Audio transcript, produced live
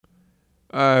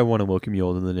I want to welcome you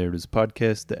all to the Narratives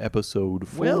Podcast, the episode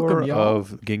 4 Welcome, y'all.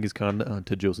 of Genghis Khan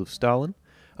to Joseph Stalin.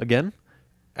 Again,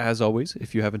 as always,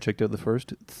 if you haven't checked out the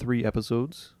first 3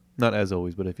 episodes, not as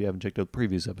always, but if you haven't checked out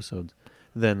previous episodes,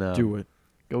 then Do it.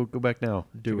 Go back now.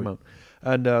 Do check it. them out.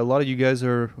 And a lot of you guys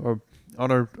are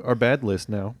on our bad list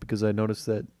now because I noticed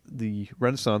that the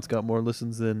Renaissance got more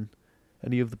listens than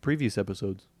any of the previous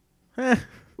episodes.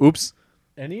 Oops.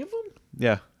 Any of them?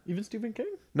 Yeah. Even Stephen King?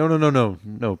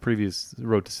 No. Previous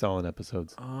Road to Stalin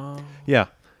episodes. Oh. Yeah.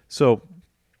 So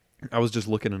I was just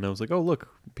looking and I was like, oh, look,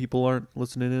 people aren't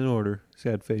listening in order.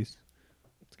 Sad face.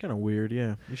 It's kind of weird,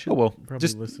 yeah. You should Oh, well, probably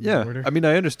just, listen yeah. in order. I mean,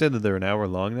 I understand that they're an hour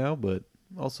long now, but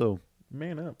also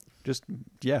Man up. just,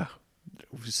 yeah,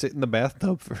 sit in the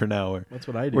bathtub for an hour. That's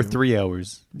what I do. Or 3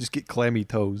 hours. Just get clammy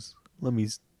toes. Let me,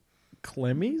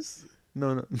 Clemmies?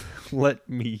 no, let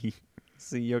me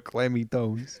see your clammy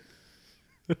toes.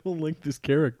 I don't like this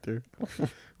character.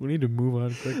 We need to move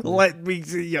on quickly. Let me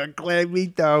see your clammy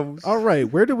toes. All right,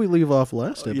 where did we leave off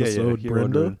last episode, here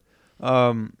Brenda?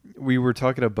 on. We were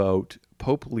talking about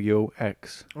Pope Leo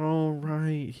X. All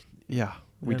right. Yeah,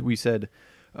 Yeah. we said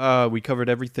we covered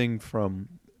everything from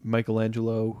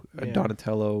Michelangelo, Yeah.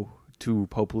 Donatello to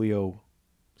Pope Leo.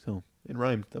 So it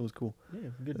rhymed. That was cool. Yeah,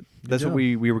 good. That's what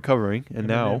we were covering, and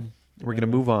now we're going to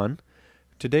move on.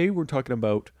 Today we're talking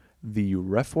about the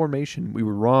Reformation. We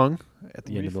were wrong at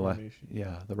the end of the last.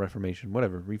 Yeah, the Reformation.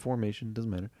 Whatever. Reformation doesn't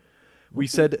matter. We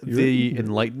said the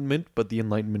Enlightenment, but the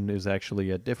Enlightenment is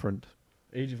actually a different.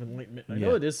 Age of Enlightenment. I Yeah.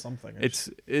 know it is something. It's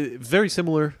very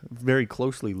similar, very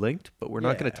closely linked, but we're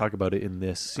not going Yeah. to talk about it in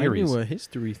this I series. knew a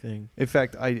history thing. In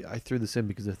fact, I threw this in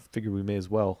because I figured we may as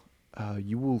well.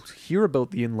 You will hear about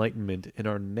the Enlightenment in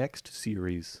our next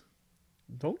series.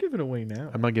 Don't give it away now.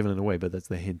 I'm not giving it away, but that's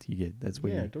the hint you get. That's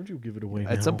what Yeah, don't you give it away now.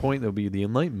 at some point there'll be the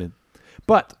Enlightenment.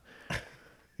 But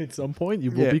At some point,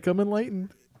 you will Yeah. become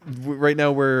enlightened. right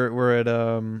now we're at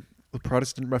the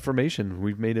Protestant Reformation.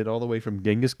 We've made it all the way from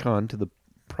Genghis Khan to the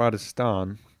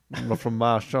Protestant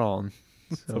Reformation.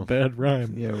 It's a bad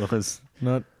rhyme. Yeah, it was.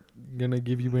 Not gonna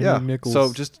give you any Yeah. nickels.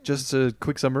 So just a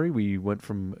quick summary. We went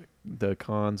from the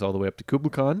Khans all the way up to Kublai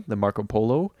Khan, then Marco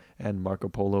Polo, and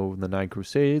the Nine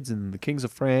Crusades, and the Kings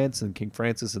of France, and King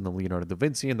Francis, and the Leonardo da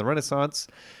Vinci, and the Renaissance.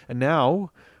 And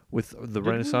now, with the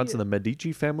Renaissance and the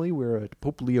Medici family, we're at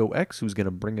Pope Leo X, who's going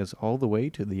to bring us all the way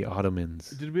to the Ottomans.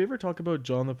 Did we ever talk about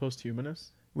John the Posthumanist?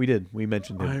 We did. We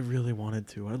mentioned I him. really wanted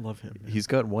to. I love him. He's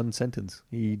got one sentence.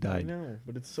 He I died. know,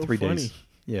 but it's so 3 funny. days.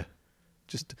 Yeah.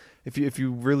 Just if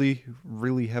you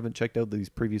really haven't checked out these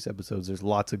previous episodes, there's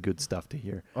lots of good stuff to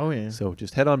hear. Oh yeah. So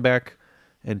just head on back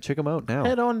and check them out now.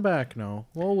 Head on back now.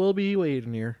 Well, we'll be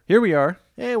waiting here. Here we are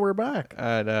Hey, we're back.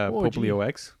 at Oh, Pope gee. Leo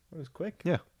X. That was quick.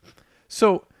 Yeah.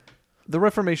 So the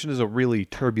Reformation is a really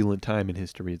turbulent time in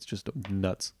history. It's just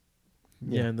nuts.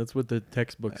 Yeah, and that's what the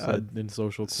textbook said in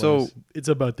social class. so- it's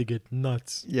about to get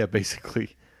nuts. Yeah,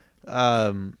 basically.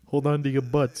 Hold on to your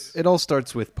butts. It all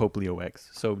starts with Pope Leo X.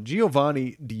 So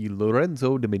Giovanni di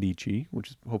Lorenzo de' Medici,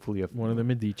 which is hopefully One of the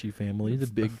Medici family, the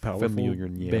big, powerful, familiar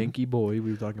name. banky boy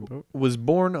we were talking about. was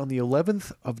born on the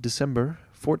 11th of December,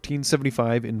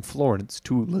 1475 in Florence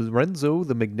to Lorenzo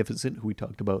the Magnificent, who we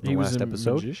talked about in He the was last a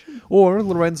episode, magician? or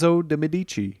Lorenzo de'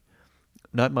 Medici.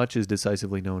 Not much is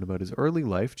decisively known about his early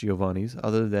life, Giovanni's,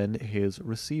 other than his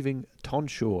receiving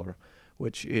tonsure,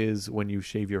 which is when you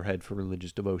shave your head for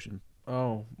religious devotion.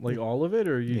 Oh, like all of it,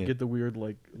 or you Yeah. get the weird,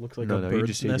 like, looks like No, a no, you bird's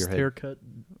just shave your nest head. haircut?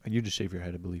 And you just shave your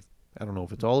head, I believe. I don't know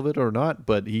if it's all of it or not,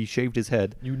 but he shaved his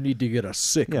head. You need to get a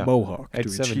sick Yeah. mohawk At to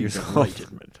 7 achieve years old.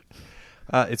 enlightenment.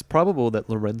 It's probable that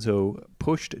Lorenzo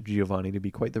pushed Giovanni to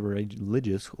be quite the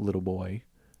religious little boy,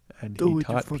 and he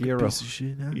taught Piero.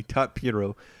 He taught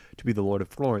Piero to be the Lord of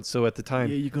Florence. So at the time,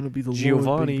 Yeah, you're gonna be the Giovanni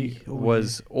Lord, baby. Oh,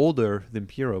 was older than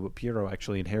Piero, but Piero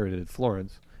actually inherited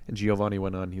Florence. And Giovanni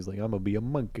went on. He's like, I'm gonna be a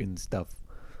monk and stuff.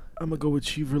 I'm gonna go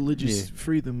achieve religious Yeah.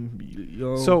 freedom.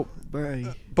 Yo, So,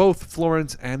 bye. Both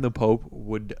Florence and the Pope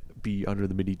would be under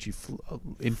the Medici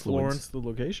influence. Florence, the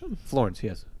location? Florence,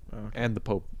 yes, Oh, okay. and the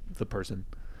Pope, the person,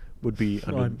 would be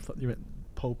No, under. I thought you meant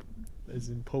Pope, as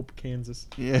in Pope, Kansas.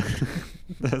 Yeah,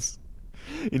 that's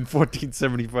in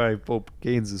 1475. Pope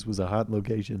Kansas was a hot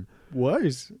location.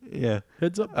 Was Yeah.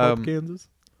 heads up, Pope, Um, Kansas.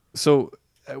 So,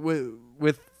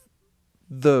 with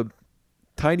the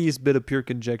tiniest bit of pure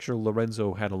conjecture,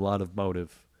 Lorenzo had a lot of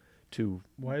motive to,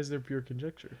 Why is there pure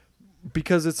conjecture?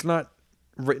 because it's not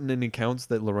written in accounts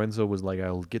that Lorenzo was like,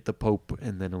 I'll get the Pope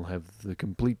and then I'll have the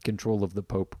complete control of the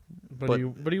Pope.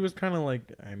 But- But he was kind of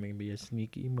like, I may be a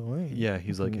sneaky boy. Yeah,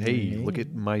 he's like, hey, look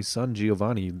at my son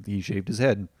Giovanni. He shaved his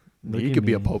head. Look He at could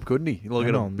be a me. pope, couldn't he? Look I'm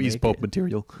at all him. He's naked. pope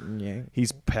material. Yeah.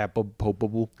 He's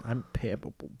popeable. I'm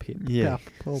papable. Yeah.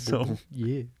 Papable. So-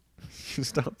 Yeah.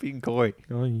 Stop being coy.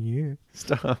 Oh, yeah.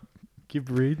 Stop.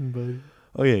 Keep reading, buddy.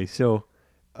 Okay, so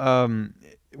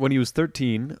when he was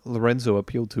 13, Lorenzo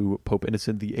appealed to Pope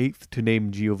Innocent VIII to name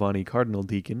Giovanni cardinal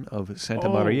deacon of Santa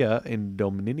Oh. Maria in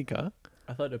Dominica.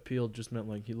 I thought appeal just meant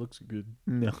like he looks good.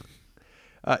 No.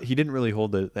 He didn't really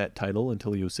hold that title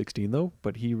until he was 16, though.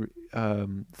 But he,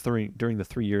 during the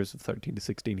 3 years of 13 to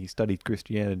 16, he studied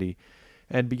Christianity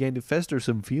and began to fester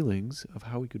some feelings of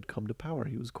how he could come to power.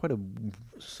 He was quite a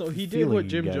So he did what feeling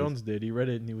Jim guy. Jones did. He read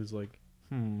it and he was like,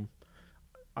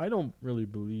 I don't really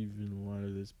believe in a lot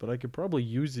of this, but I could probably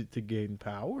use it to gain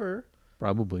power.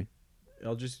 probably.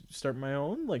 I'll just start my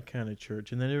own like kind of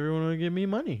church, and then everyone will give me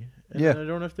money, and Yeah. then I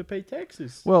don't have to pay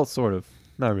taxes. Well, sort of.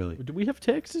 Not really. Do we have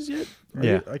taxes yet?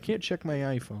 Yeah. I can't check my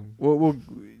iPhone. Well,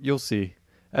 you'll see.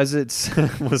 As it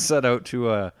was set out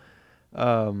to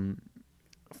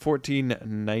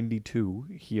 1492,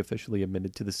 he officially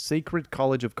admitted to the Sacred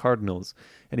College of Cardinals,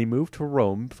 and he moved to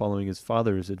Rome following his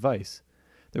father's advice.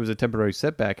 There was a temporary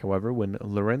setback, however, when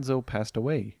Lorenzo passed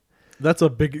away. That's a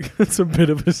big. That's a bit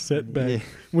of a setback Yeah.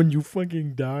 when you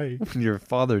fucking die. When your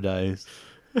father dies.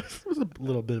 It was a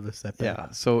little bit of a setback. Yeah.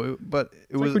 So, it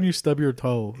It's was like when you stub your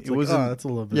toe. It's it like, wasn't- that's a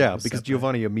little bit. yeah, of a because setback.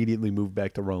 Giovanni immediately moved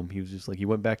back to Rome. He was just like he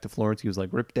went back to Florence. He was like,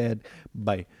 "Rip, Dad,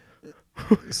 bye."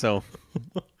 So,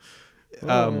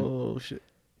 Oh shit!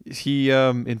 he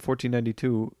in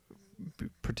 1492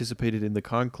 participated in the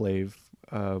conclave.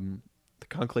 The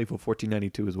conclave of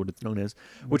 1492 is what it's known as,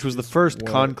 which was the is first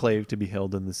what? conclave to be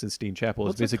held in the Sistine Chapel.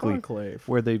 What's It's basically a conclave?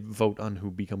 where they vote on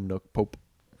who become the pope.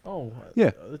 Oh,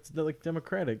 Yeah. It's like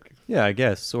democratic. Yeah, I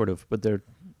guess sort of, but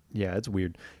yeah, it's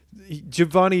weird.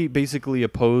 Giovanni basically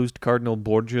opposed Cardinal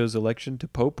Borgia's election to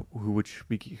pope,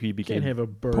 he Can't became have a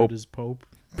bird Pope. as pope.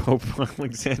 Pope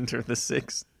Alexander the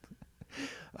Sixth.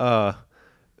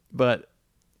 But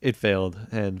it failed,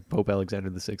 and Pope Alexander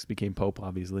the Sixth became pope,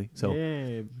 obviously. So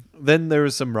yeah, then there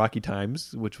was some rocky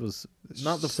times, which was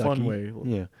not the sucky. fun way.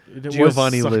 Yeah, It was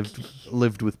Giovanni sucky.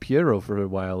 lived with Piero for a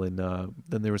while, and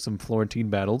then there were some Florentine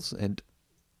battles, and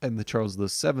the Charles the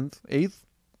Eighth,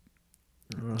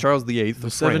 Charles the Eighth, The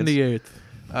of France, 78th.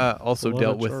 also Beloved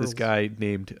dealt with Charles. this guy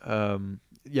named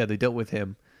they dealt with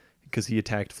him because he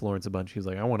attacked Florence a bunch. He was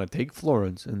like, I want to take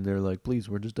Florence, and they're like, please,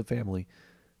 we're just a family.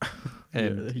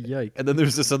 And Yikes. and then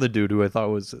there's this other dude who I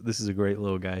thought this is a great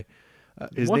little guy.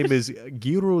 His What? name is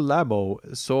Girolamo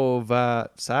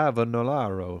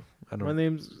Savanolaro. I don't My know.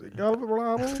 name's I'm not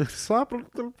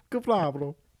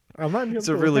It's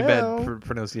a really bad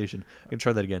pronunciation. I can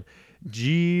try that again.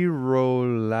 Girolamo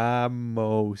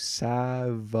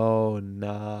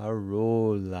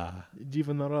Savonarola.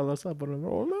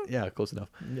 Yeah, close enough.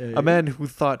 A man who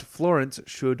thought Florence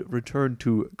should return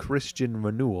to Christian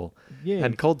renewal Yeah.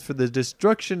 and called for the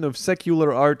destruction of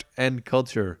secular art and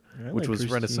culture, I which like was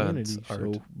Renaissance Christianity,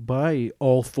 art. So by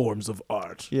all forms of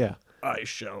art, Yeah. I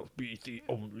shall be the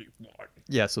only one.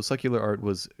 Yeah, so secular art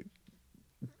was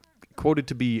quoted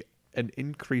to be an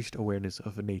increased awareness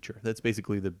of nature. That's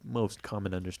basically the most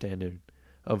common understanding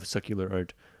of secular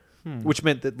art, which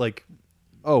meant that, like,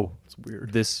 oh, It's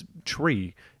weird. this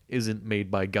tree isn't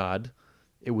made by God.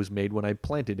 It was made when I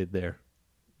planted it there.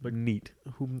 Like, Neat.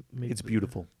 Who made It's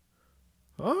beautiful.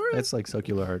 All right. That's like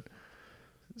secular art.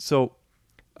 So,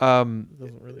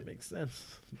 Doesn't really make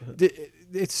sense. But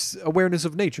it's awareness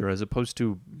of nature as opposed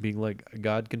to being like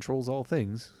God controls all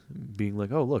things. Being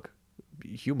like, oh, look,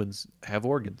 humans have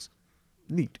organs.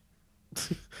 Neat.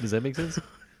 Does that make sense? it's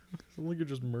not like you're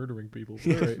just murdering people.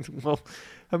 All right. Well,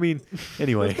 I mean,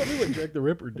 anyway. That's probably what Jack the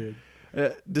Ripper did.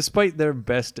 Despite their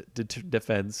best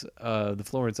defense, the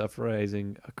Florence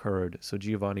uprising occurred, so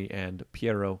Giovanni and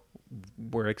Piero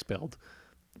were expelled.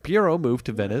 Piero moved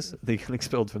to Venice. They got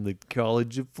expelled from the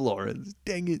College of Florence.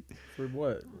 Dang it. For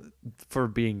what? For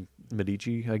being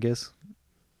Medici, I guess.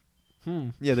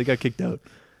 Yeah, they got kicked out.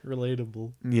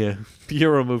 Relatable. Yeah.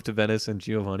 Piero moved to Venice, and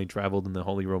Giovanni traveled in the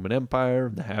Holy Roman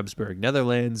Empire, the Habsburg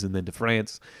Netherlands, and then to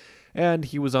France. And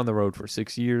he was on the road for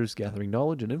 6 years, gathering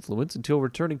knowledge and influence until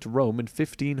returning to Rome in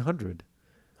 1500.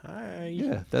 Hi.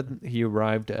 Yeah, then he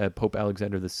arrived at Pope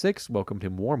Alexander VI, welcomed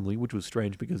him warmly, which was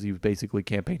strange because he was basically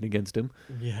campaigning against him.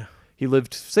 Yeah. He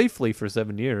lived safely for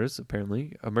 7 years,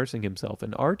 apparently, immersing himself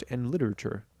in art and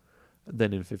literature.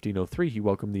 Then in 1503, he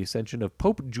welcomed the ascension of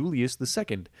Pope Julius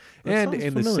II. And sounds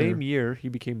in the familiar. same year, he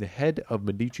became the head of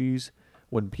Medici's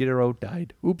when Piero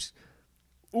died. Oops.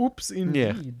 Oops, indeed.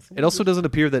 Yeah. It also doesn't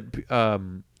appear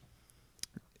that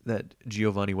that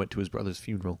Giovanni went to his brother's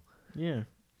funeral. Yeah.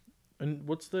 And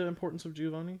what's the importance of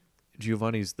Giovanni?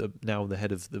 Giovanni's now the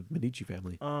head of the Medici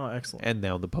family, Oh, excellent. and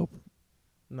now the Pope.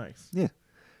 Nice. Yeah.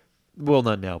 Well,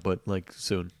 not now, but like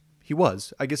soon. He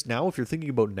was. I guess now, if you're thinking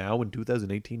about now in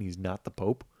 2018, he's not the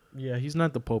Pope. Yeah, he's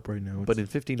not the Pope right now. But in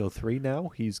 1503 now,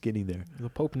 he's getting there. The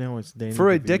Pope now is Danny For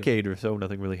a DeVito. decade or so,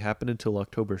 nothing really happened until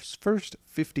October 1st,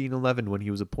 1511, when he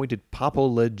was appointed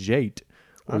Papal Legate.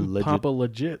 I'm Papa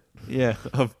Legit Yeah,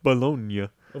 of Bologna.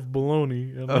 of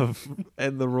bologna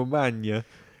And the Romagna.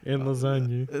 and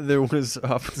lasagna. There was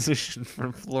opposition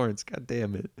from Florence. God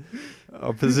damn it.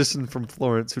 Opposition from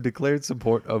Florence, who declared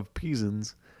support of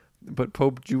Pisans. But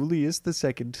Pope Julius II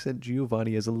sent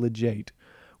Giovanni as a legate,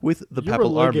 with the You're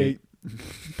papal a army legate,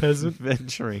 peasant.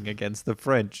 venturing against the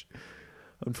French.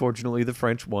 Unfortunately, the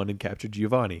French won and captured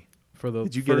Giovanni. For the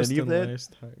Did you get first any of and that?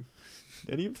 last time.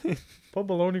 Any of that?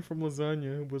 Bologna from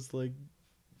lasagna was like,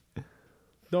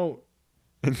 no,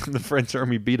 And the French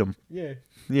army beat him. yeah,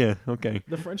 Yeah, okay.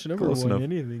 the French never Close won enough.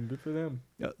 anything. Good for them.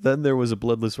 Then there was a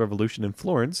bloodless revolution in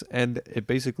Florence, and it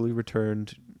basically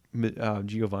returned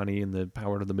Giovanni in the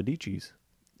power of the Medicis.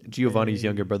 Giovanni's Hey.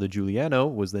 younger brother Giuliano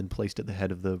was then placed at the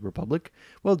head of the Republic,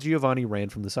 while Giovanni ran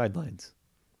from the sidelines.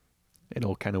 It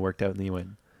all kind of worked out in the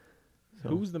end. So,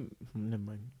 Who's the? Never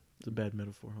mind. It's a bad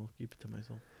metaphor. I'll keep it to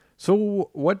myself. so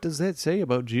what does that say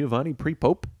about Giovanni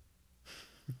pre-Pope?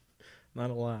 Not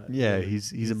a lot. Yeah, but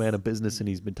he's a man of business, and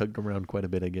he's been tugged around quite a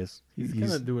bit, I guess. He's kind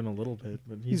of doing a little bit,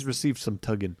 but He's received some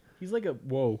tugging. he's like a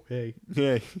whoa, hey,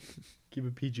 Yeah, keep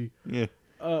it PG. yeah.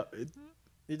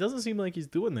 It doesn't seem like he's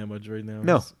doing that much right now.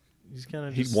 No. he's kind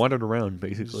of He just wandered around,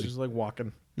 he's basically. just like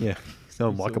walking. Yeah, he's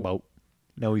on He's a- walkabout.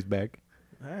 Now he's back.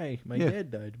 Hi, my Yeah.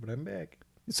 dad died, but I'm back.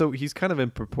 So he's kind of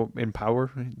in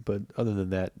power, but other than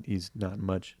that, he's not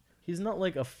much. He's not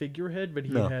like a figurehead, but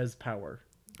he No. has power.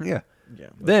 Yeah. Yeah.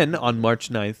 Then, on March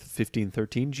 9th,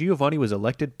 1513, Giovanni was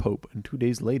elected pope, and 2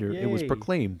 days later, it was Yay.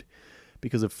 proclaimed.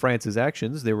 Because of France's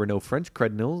actions, there were no French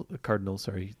cardinals,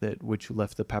 which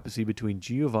left the papacy between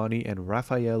Giovanni and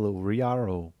Raffaello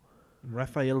Riaro.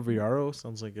 Raphael Riaro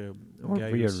sounds like a Or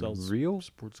guy who sells Rio?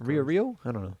 sports cars. Rio?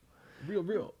 I don't know.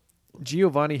 Real.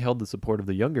 Giovanni held the support of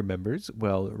the younger members,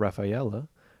 while Raffaella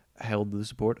held the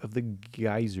support of the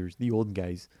geysers, the old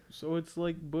guys. So it's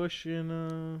like Bush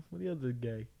and what the other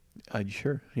guy?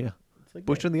 Sure, yeah. It's like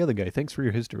Bush that. and the other guy. Thanks for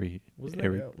your history, Was that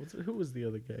Eric. who was the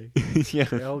other guy? Yeah,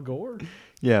 Al Gore.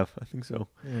 yeah, I think so.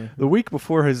 Yeah. The week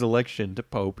before his election to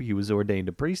pope, he was ordained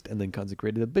a priest and then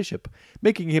consecrated a bishop,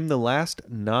 making him the last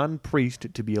non-priest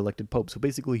to be elected pope. So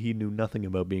basically, he knew nothing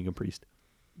about being a priest.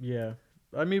 Yeah.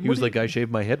 I mean, He was like, I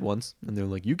shaved my head once, and they're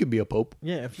like, you can be a pope.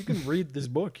 yeah, if you can read this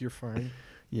book, you're fine.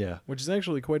 Yeah. Which is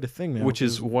actually quite a thing now. Which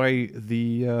is 'cause- why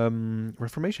the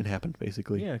Reformation happened,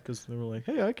 basically. yeah, because they were like,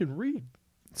 hey, I can read.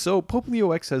 So Pope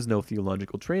Leo X has no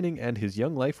theological training, and his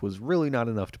young life was really not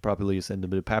enough to properly ascend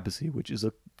him to papacy, which is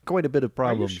quite a bit of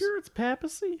problems. Are you sure it's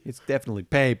papacy? It's definitely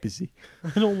papacy.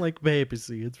 I don't like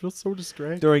papacy. It's just so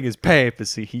distracting. During his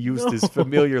papacy, he used his No.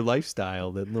 familiar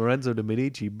lifestyle that Lorenzo de'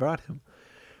 Medici brought him.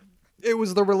 It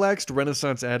was the relaxed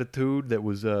Renaissance attitude that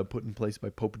was put in place by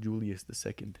Pope Julius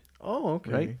II. Oh,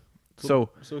 okay. Right?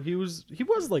 So he was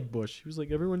like Bush. He was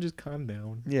like, everyone just calm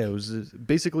down. Yeah, it was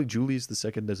basically Julius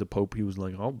II as a pope. He was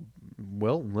like, oh,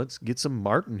 well, let's get some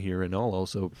Martin here, and I'll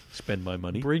also spend my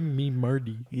money. Bring me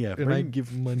Marty. Yeah, And I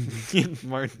give money. get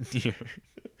Martin here.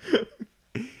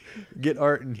 Get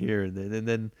Art in here, and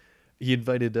then he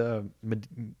invited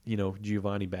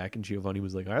Giovanni back, and Giovanni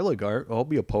was like, I like art. I'll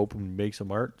be a pope and make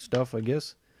some art stuff, I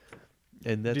guess.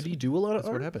 And that's Did he do a lot of that's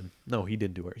what art? happened. No, he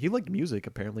didn't do art. He liked music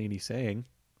apparently, and he sang.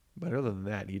 But other than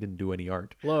that, he didn't do any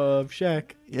art. Love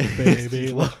Shack. Yeah.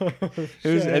 Baby, love Shack.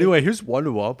 Anyway, here's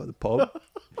Wonderwall by the Pope.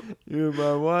 You're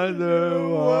my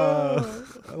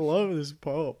Wonderwall. I love this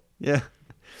Pope. Yeah.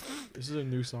 This is a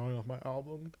new song off my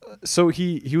album. So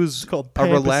he was called a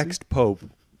Papacy. relaxed Pope,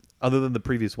 other than the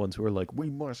previous ones who were like, we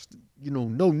must, no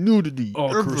nudity. All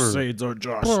ever. crusades are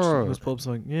just. Brr. This Pope's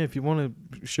like, yeah, if you want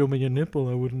to show me your nipple,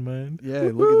 I wouldn't mind. Yeah,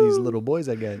 look at these little boys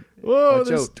I got. Whoa, Watch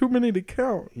there's out. too many to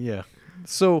count. Yeah.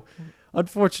 So,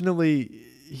 unfortunately,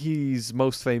 he's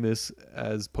most famous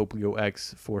as Pope Leo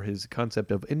X for his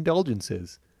concept of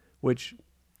indulgences, which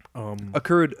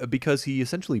occurred because he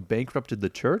essentially bankrupted the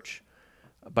church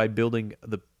by building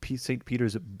the St.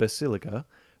 Peter's Basilica,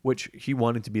 which he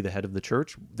wanted to be the head of the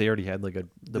church. They already had the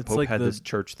It's Pope like had the- this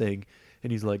church thing,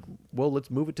 and he's like, well,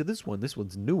 let's move it to this one. This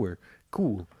one's newer.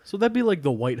 Cool. So that'd be like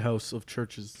the White House of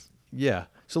churches. Yeah.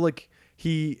 So like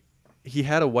he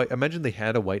had imagine they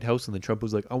had a White House, and then Trump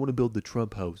was like, I want to build the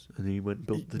Trump house. And then he went and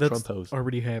built the That's Trump house.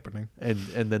 already happening. And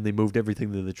then they moved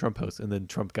everything to the Trump house, and then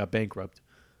Trump got bankrupt.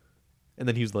 And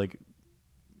then he was like,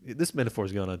 this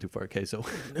metaphor's gone on too far. Okay, so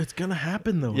It's gonna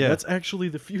happen though. Yeah. That's actually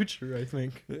the future, I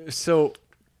think. so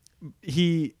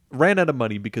he ran out of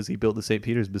money because he built the St.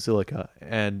 Peter's Basilica,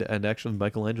 and actually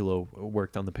Michelangelo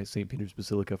worked on the St. Peter's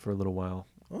Basilica for a little while.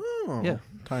 Oh, Yeah.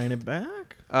 tying it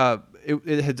back.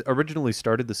 It had originally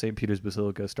started, the St. Peter's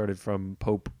Basilica started from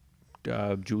Pope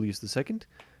Julius II,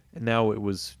 and now it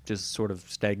was just sort of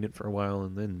stagnant for a while,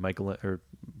 and then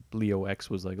Leo X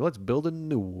was like, let's build a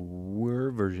newer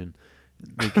version.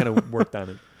 They kind of worked on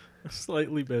it. A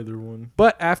slightly better one.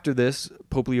 But after this,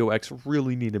 Pope Leo X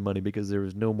really needed money because there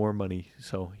was no more money.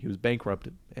 So he was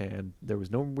bankrupted, and there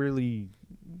was no really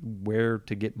where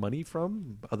to get money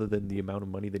from other than the amount of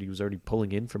money that he was already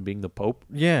pulling in from being the Pope.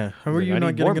 Yeah. How are Like, you I not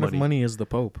need getting more enough money. money as the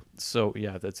Pope? So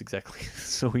yeah, that's exactly.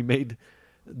 So he made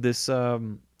this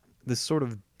this sort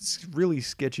of really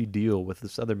sketchy deal with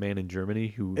this other man in Germany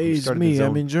who It's started me. his I'm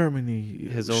own in Germany.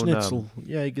 his own, Schnitzel.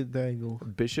 Yeah, I get dangle.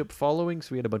 bishop following.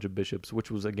 So he had a bunch of bishops,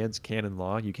 which was against canon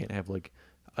law. You can't have like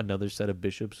another set of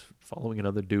bishops following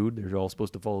another dude. They're all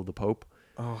supposed to follow the Pope.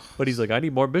 Oh, But he's like, I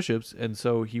need more bishops, and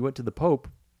so he went to the Pope.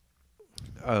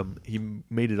 He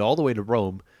made it all the way to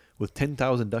Rome with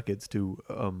 10,000 ducats to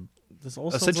this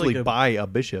all sounds essentially like buy a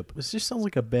bishop. This just sounds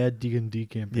like a bad D&D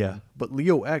campaign. Yeah, but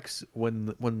Leo X, when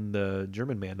the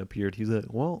German man appeared, he's like,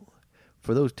 well,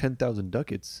 for those 10,000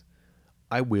 ducats,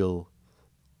 I will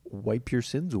wipe your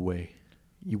sins away.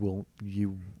 No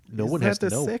one has to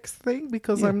know. Is that a sex thing?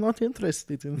 Because Yeah. I'm not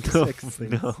interested in No, sex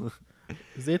things. no.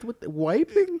 Is that what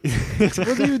wiping?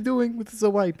 What are you doing with the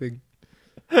wiping?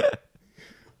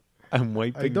 I'm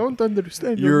wiping. I don't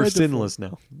understand. You're your metaphor. sinless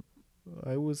now.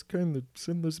 I was kind of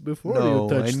sinless before No, you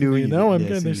touched I knew me. you- Now I'm yeah,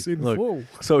 kind of see, sinful.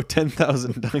 So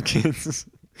 10,000 ducats.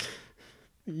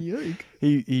 Yike.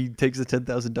 He takes the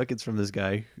 10,000 ducats from this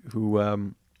guy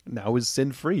who now is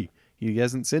sin free. He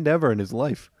hasn't sinned ever in his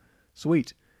life.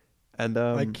 Sweet. And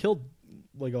I killed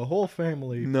like a whole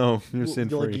family. no, you're sin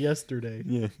like free. yesterday.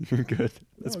 Yeah, you're good.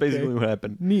 That's Okay. basically what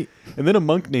happened. Neat. And then a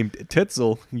monk named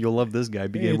Tetzel, you'll love this guy, Hey,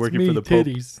 began it's working me, for the Pope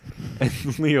titties.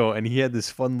 and Leo, and he had this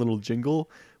fun little jingle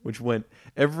which went,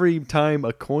 every time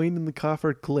a coin in the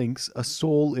coffer clinks, a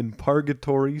soul in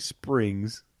purgatory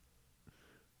springs.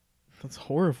 That's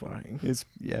horrifying. It's,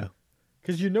 yeah.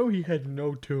 Because you know he had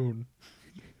no tune.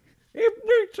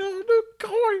 If the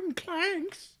coin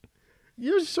clanks,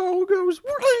 your soul goes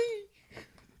free.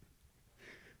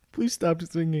 Please stop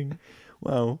singing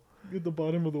Wow. at the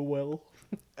bottom of the well.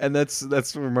 And that's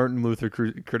where Martin Luther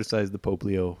criticized the Pope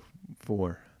Leo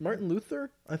for. Martin Luther?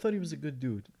 I thought he was a good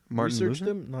dude. Martin Researched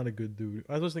Luther? him, not a good dude.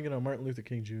 I was thinking of Martin Luther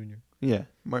King Jr. Yeah,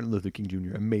 Martin Luther King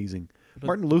Jr. Amazing. But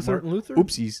Martin Luther? Martin Luther?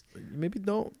 Oopsies. Maybe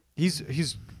don't.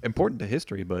 He's important to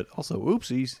history, but also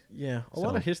oopsies. Yeah, a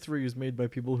lot So- of history is made by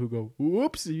people who go,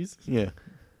 whoopsies. Yeah.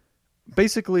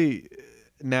 Basically,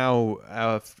 now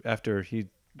after he,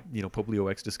 Pope Leo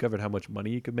X discovered how much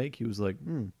money he could make, he was like,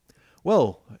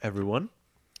 well, everyone,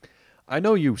 I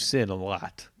know you sin a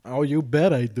lot. Oh, you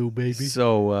bet I do, baby.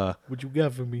 So What you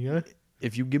got for me, huh?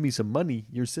 if you give me some money,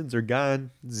 your sins are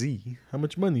gone. Z. How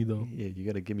much money, though? Yeah, you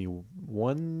got to give me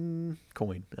one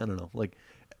coin. I don't know. Like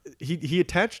he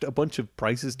attached a bunch of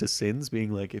prices to sins,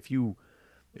 being like, if you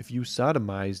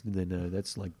sodomized, then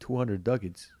that's like 200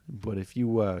 ducats. But if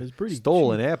you It's pretty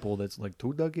stole cheap. an apple, that's like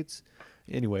 2 ducats.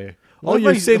 Anyway, What all if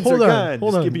your I- sins hold are on, gone.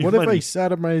 Hold Just on. give me What if I money.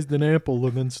 sodomized an apple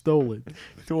and then stole it?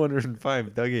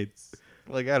 205 ducats.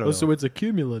 Like I don't Oh, know. so it's a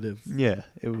cumulative. Yeah,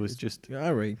 it was just,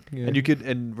 All right. Yeah.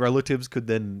 and relatives could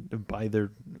then buy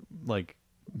their like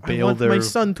I bail want their my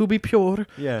son to be pure.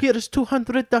 yeah, Here is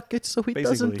 200 ducats so he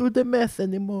doesn't Basically. do the math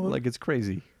anymore. like it's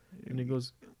crazy. and he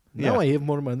goes, now Yeah. I have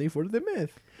more money for the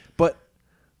math. But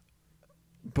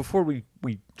before we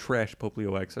trash Pope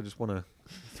Leo X, I just want to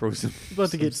throw some. He's about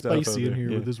to some get stuff out spicy in there. here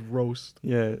Yeah. with this roast.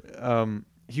 Yeah,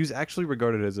 he was actually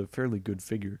regarded as a fairly good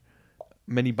figure.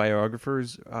 Many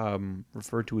biographers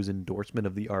refer to his endorsement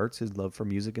of the arts, his love for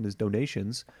music, and his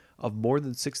donations of more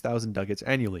than 6,000 ducats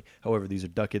annually. However, these are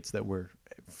ducats that were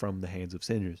from the hands of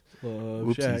sinners.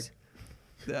 Shaq.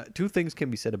 Oopsies. 2 things can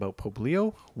be said about Pope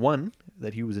Leo. 1,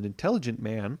 that he was an intelligent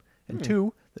man. And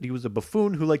 2, that he was a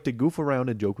buffoon who liked to goof around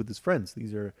and joke with his friends.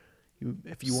 These are,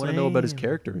 if you want to know about his Same.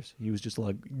 characters, he was just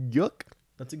like, yuck.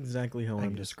 That's exactly how I I'm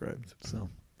guess. described. So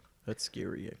That's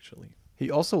scary, actually. he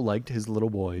also liked his little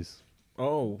boys.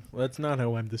 Oh, that's not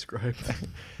how I'm described.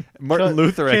 Martin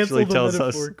Luther Cancel actually the tells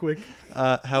us metaphor, quick.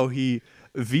 how he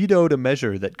vetoed a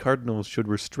measure that cardinals should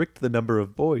restrict the number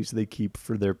of boys they keep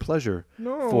for their pleasure.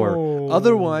 No. For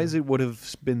otherwise it would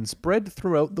have been spread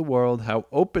throughout the world how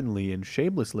openly and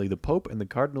shamelessly the Pope and the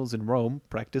cardinals in Rome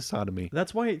practice sodomy.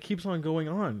 That's why it keeps on going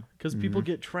on. Because people Mm-hmm.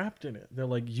 get trapped in it. They're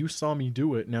like, you saw me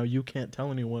do it. Now you can't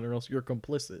tell anyone or else you're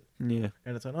complicit. Yeah.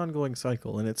 And it's an ongoing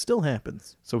cycle. And it still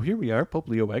happens. So here we are, Pope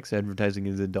Leo X advertising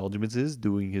his indulgences,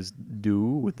 doing his do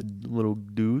with the little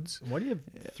dudes. Why do you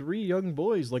have 3 young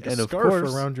boys like a And of scarf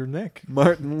course- around your neck?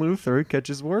 Martin Luther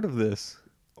catches word of this.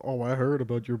 Oh, I heard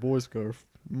about your boy scarf.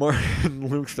 Martin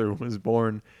Luther was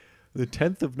born the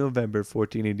 10th of November,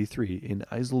 1483, in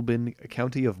Eisleben,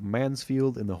 county of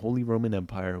Mansfield in the Holy Roman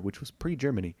Empire, which was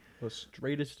pre-Germany. The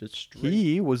straightest is straight.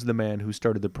 He was the man who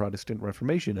started the Protestant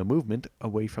Reformation, a movement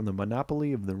away from the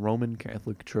monopoly of the Roman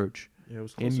Catholic Church Yeah, it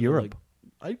was in closer to, Europe.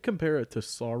 like- I'd compare it to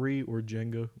Sorry or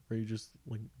Jenga, where you just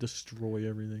like destroy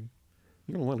everything.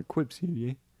 You got a lot of quips here,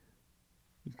 yeah?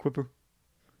 You quipper.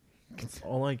 That's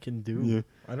all I can do. Yeah.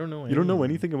 I don't know. You don't know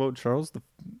anything. anything about Charles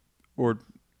or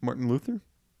Martin Luther?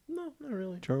 No, not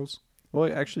really. Charles?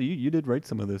 Well, actually, you did write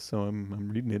some of this, so I'm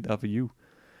reading it off of you.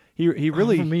 He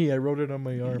really... For me, I wrote it on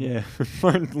my arm. Yeah,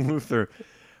 Martin Luther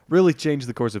really changed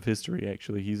the course of history,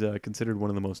 actually. He's considered one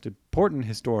of the most important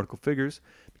historical figures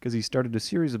because he started a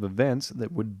series of events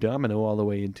that would domino all the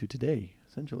way into today,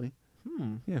 essentially.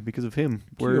 Yeah, because of him.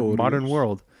 We're a modern Curious.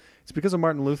 world. It's because of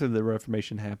Martin Luther the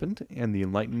Reformation happened, and the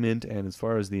Enlightenment, and as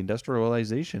far as the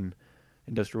industrialization,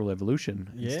 industrial evolution,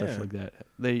 and stuff Yeah. like that.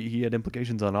 He had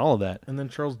implications on all of that. And then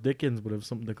Charles Dickens would have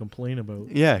something to complain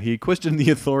about. Yeah, he questioned the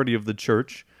authority of the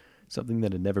church, something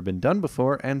that had never been done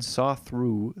before, and saw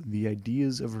through the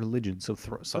ideas of religion. So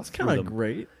saw That's through kind of them.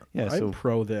 great. Yeah, I'm so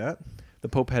pro that. the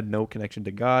Pope had no connection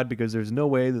to God because there's no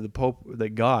way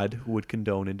that God would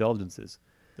condone indulgences.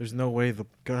 There's no way the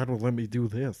God will let me do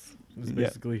this. It's Yeah.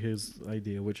 basically his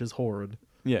idea, which is horrid.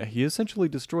 Yeah, he essentially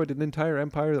destroyed an entire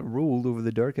empire that ruled over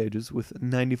the Dark Ages with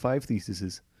 95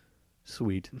 theses.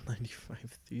 Sweet. 95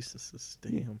 theses.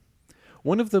 Yeah. Damn.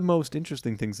 One of the most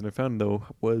interesting things that I found, though,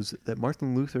 was that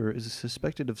Martin Luther is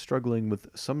suspected of struggling with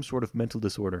some sort of mental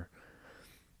disorder.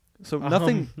 So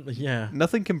nothing Yeah.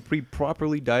 Nothing can be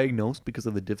properly diagnosed because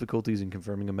of the difficulties in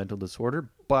confirming a mental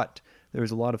disorder, but there's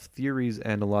a lot of theories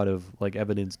and a lot of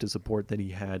evidence to support that he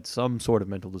had some sort of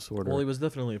mental disorder. Well, he was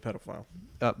definitely a pedophile.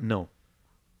 No,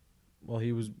 Well,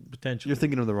 he was potentially. you're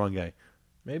thinking of the wrong guy.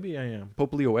 Maybe I am.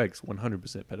 Pope Leo X,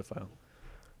 100% pedophile.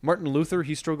 Martin Luther,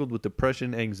 he struggled with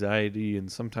depression, anxiety,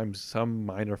 and sometimes some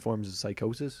minor forms of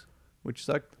psychosis, which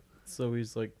sucked. So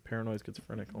he's like paranoid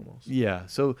schizophrenic almost. Yeah,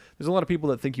 so there's a lot of people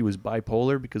that think he was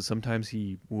bipolar because sometimes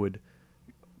he would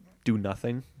do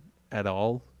nothing at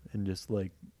all and just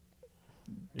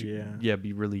Yeah.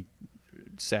 be really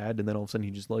sad, and then all of a sudden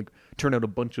he just turn out a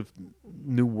bunch of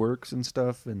new works and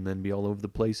stuff, and then be all over the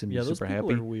place and Yeah, be those super people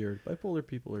happy. are weird. Bipolar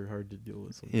people are hard to deal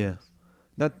with. Sometimes.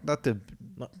 Yeah, not to.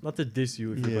 Not to diss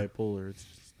you if Yeah. you're bipolar. It's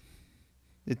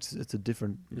just It's a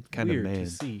different it's kind of weird man. to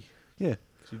see. Yeah,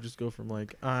 So you just go from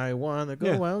I wanna go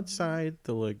Yeah. outside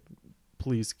to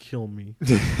please kill me.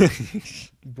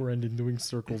 Brendan doing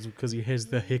circles because he has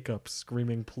the hiccups,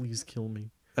 screaming, "Please kill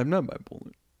me." I'm not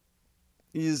bipolar.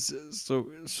 He's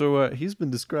he's been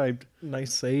described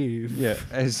Nice save.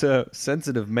 as a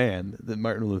sensitive man. That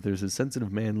Martin Luther's a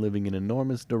sensitive man living in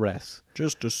enormous duress.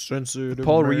 Just a sensitive.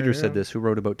 Paul Reeder said this, who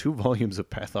wrote about 2 volumes of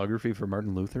pathography for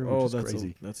Martin Luther, which Oh, is that's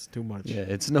crazy. that's too much. Yeah,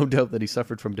 it's no doubt that he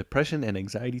suffered from depression and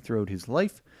anxiety throughout his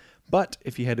life, but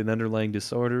if he had an underlying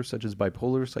disorder such as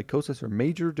bipolar, psychosis, or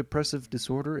major depressive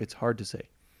disorder, it's hard to say.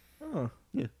 Huh.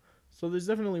 Yeah. So there's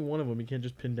definitely one of them. You can't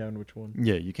just pin down which one.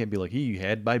 Yeah, you can't be like, he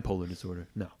had bipolar disorder.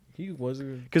 No. He was a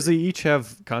Because they each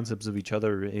have concepts of each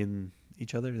other in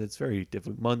each other. That's very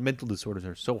difficult. Mental disorders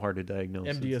are so hard to diagnose.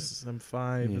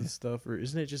 MDSM-5 Yeah. and stuff, or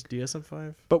isn't it just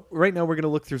DSM-5? But right now we're going to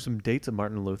look through some dates of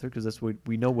Martin Luther, because that's what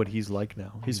we know what he's like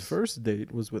now. His He's- first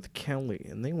date was with Kelly,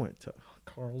 and they went to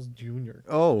Carl's Jr.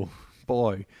 Oh,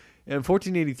 boy. In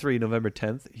 1483, November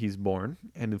 10th, he's born.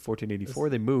 And in 1484,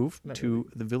 they move not to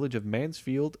the village of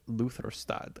Mansfield,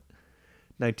 Lutherstadt.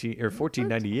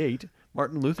 1498,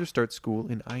 Martin Luther starts school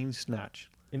in Einsnach.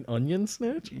 An onion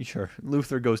snatch? Sure.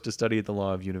 Luther goes to study at the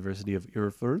Law of University of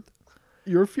Erfurt.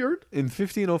 Your fjord? In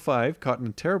 1505, caught in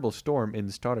a terrible storm in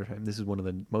Stotterheim. This is one of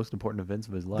the most important events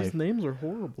of his life. These names are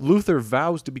horrible. Luther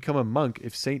vows to become a monk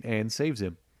if Saint Anne saves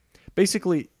him.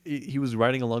 Basically, he was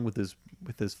riding along with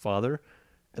his father,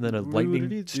 and then a lightning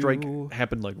Roodity-doo. strike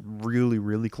happened really,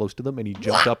 really close to them, and he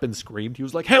jumped up and screamed. He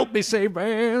was like, "Help me, save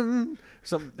Anne!"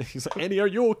 He's like, "Annie, are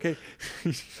you okay?"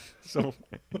 So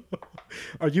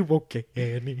Are you okay,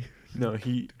 Annie? No,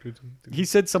 he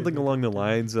said something along the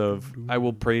lines of, "I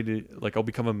will pray to, like, I'll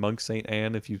become a monk, Saint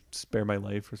Anne, if you spare my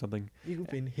life," or something. You've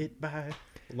been hit by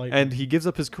lightning. And he gives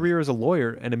up his career as a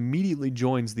lawyer and immediately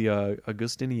joins the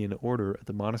Augustinian order at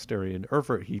the monastery in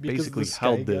Erfurt. He because basically the sky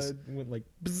held this. god went like,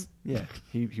 bzz. Yeah,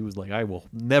 he was like, "I will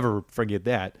never forget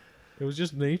that." It was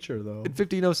just nature, though. In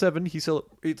 1507, he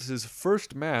celebrates his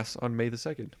first mass on May the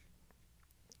 2nd,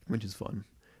 which is fun.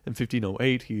 In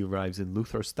 1508, he arrives in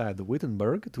Lutherstadt,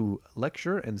 Wittenberg, to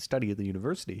lecture and study at the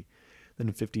university. Then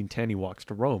in 1510, he walks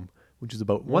to Rome, which is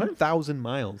about What? 1,000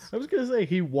 miles. I was gonna say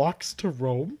he walks to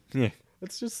Rome. Yeah,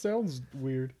 That just sounds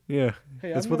weird. yeah.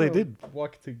 Hey, That's I'm what they gonna did.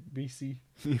 Walk to BC.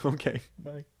 Okay,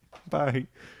 Bye. bye.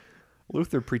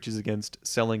 Luther preaches against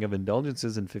selling of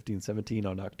indulgences in 1517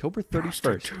 on October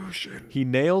 31st. He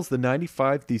nails the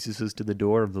 95 theses to the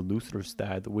door of the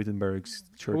Lutherstadt, Wittenberg's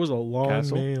church. It was a long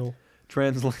castle. nail.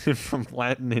 Translated from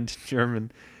Latin into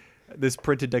German, this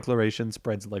printed declaration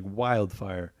spreads like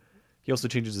wildfire. He also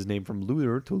changes his name from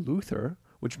Luther to Luther,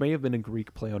 which may have been a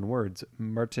Greek play on words,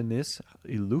 Martinus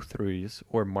Eleutherius,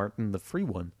 or Martin the Free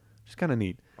One. Which is kind of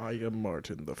neat. I am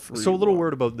Martin the Free. So a little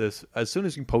word about this. As soon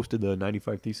as he posted the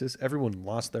 95 Thesis, everyone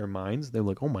lost their minds. They were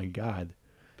like, oh my God.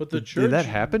 But the Did church. that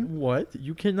happen? What?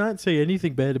 You cannot say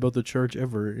anything bad about the church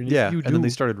ever. And Yeah, if you and do, then they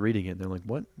started reading it, and they're like,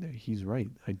 what? He's right.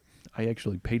 I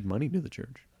actually paid money to the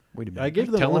church. Wait a minute. I gave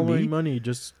You're them all telling my me? money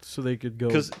just so they could go.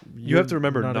 Because you "You're have to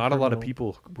remember, not a lot of criminal."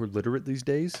 people were literate these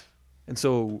days. And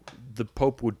so the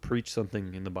Pope would preach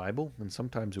something in the Bible, and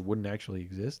sometimes it wouldn't actually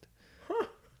exist.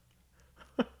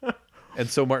 And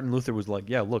so Martin Luther was like,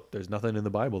 yeah, look, there's nothing in the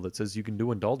Bible that says you can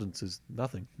do indulgences.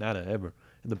 Nothing. Nada, ever.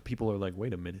 And the people are like,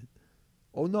 wait a minute.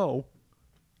 Oh, no.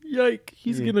 Yike!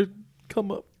 He's Yeah. gonna come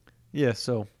up. Yeah,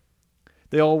 so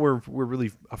they all were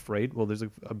really afraid. Well, there's a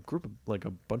group of, like,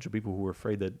 a bunch of people who were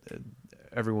afraid that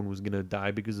everyone was going to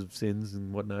die because of sins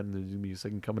and whatnot, and there's going to be a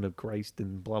second coming of Christ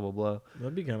and blah, blah, blah.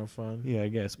 That'd be kind of fun. Yeah, I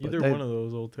guess. But Either one of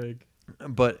those will take.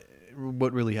 But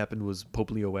what really happened was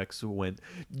Pope Leo X went,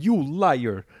 "You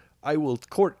liar! I will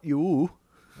court you."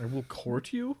 I will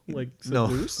court you, like No,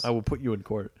 seduce. I will put you in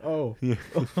court. Oh, Yeah.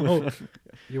 oh,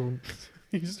 you.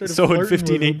 You started So in flirting with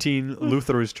him. 1518,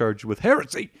 Luther is charged with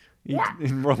heresy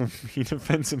in Rome. He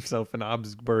defends himself in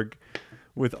Augsburg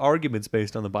with arguments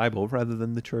based on the Bible rather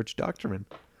than the church doctrine.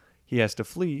 He has to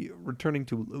flee, returning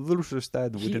to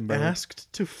Lutherstadt, He Wittenberg.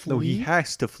 asked to flee. No, he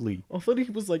has to flee. I thought he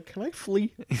was like, "Can I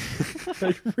flee?"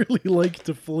 I really like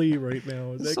to flee right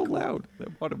now. Is It's that so cool? loud,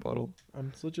 that water bottle.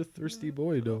 I'm such a thirsty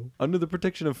boy, though. Under the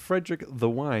protection of Frederick the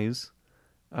Wise,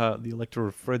 the Elector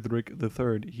of Frederick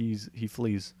III, he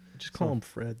flees. Just call him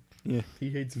Fred. Yeah. He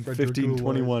hates Frederick.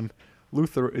 1521,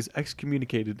 Luther is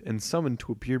excommunicated and summoned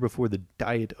to appear before the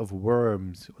Diet of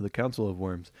Worms, or the Council of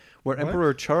Worms, where What?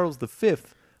 Emperor Charles V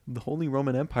of the Holy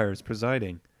Roman Empire is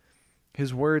presiding.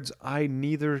 His words, I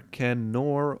neither can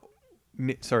nor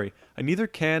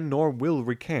will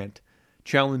recant,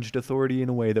 challenged authority in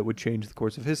a way that would change the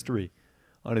course of history.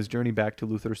 On his journey back to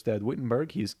Lutherstadt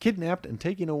Wittenberg, he is kidnapped and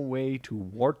taken away to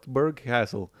Wartburg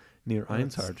Castle near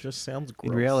Einshardt. Just sounds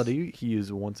gross. In reality, he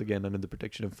is once again under the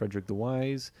protection of Frederick the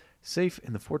Wise. Safe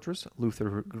in the fortress,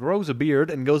 Luther grows a beard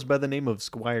and goes by the name of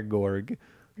Squire Gorg,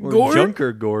 or Gorg?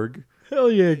 Junker Gorg. Hell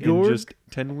yeah, In Gorg. just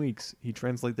 10 weeks, he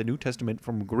translates the New Testament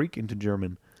from Greek into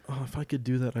German. Oh, if I could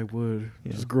do that, I would.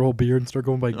 Yeah. Just grow a beard and start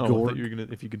going by Oh, I thought Gorg. you were gonna,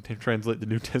 if you could translate the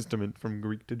New Testament from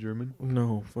Greek to German.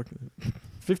 No, fucking.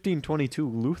 1522,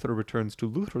 Luther returns to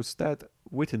Lutherstadt,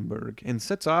 Wittenberg, and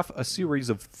sets off a series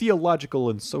of theological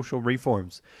and social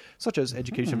reforms, such as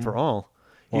education for all.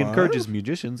 He What? encourages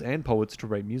musicians and poets to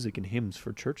write music and hymns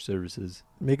for church services.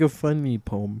 Make a funny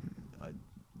poem.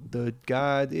 The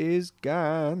God is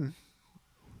gone.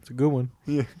 It's a good one.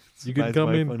 Yeah, You can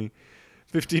come in. Funny.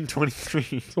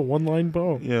 1523. It's a one-line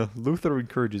poem. Yeah, Luther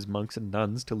encourages monks and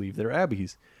nuns to leave their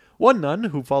abbeys. One nun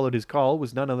who followed his call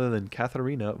was none other than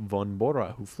Katharina von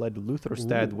Bora, who fled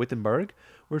Lutherstadt, Ooh. Wittenberg,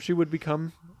 where she would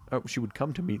come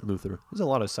to meet Luther. There's a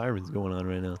lot of sirens going on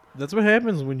right now. That's what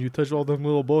happens when you touch all them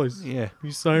little boys. Yeah.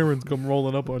 These sirens come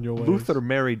rolling up on your way. Luther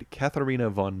married Katharina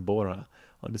von Bora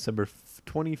on December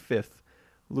 25th.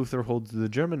 Luther holds the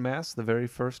German Mass, the very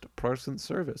first Protestant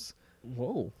service,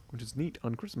 Whoa. which is neat,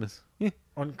 on Christmas. Yeah.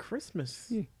 On Christmas.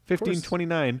 Yeah.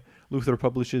 1529, Luther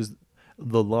publishes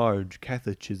The Large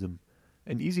Catechism,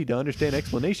 an easy-to-understand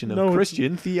explanation of No, it's-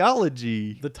 Christian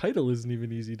theology. The title isn't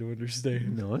even easy to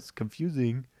understand. No, it's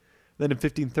confusing. Then in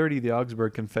 1530, the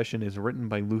Augsburg Confession is written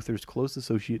by Luther's close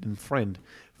associate and friend,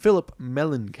 Philip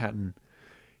Melanchthon.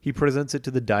 He presents it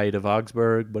to the Diet of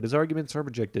Augsburg, but his arguments are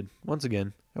rejected. Once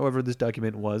again, however, this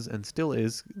document was, and still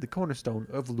is, the cornerstone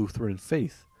of Lutheran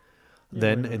faith.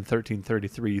 Then why not? in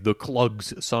 1333, the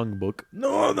Clugs songbook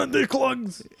No, not the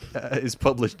Clugs. is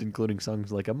published, including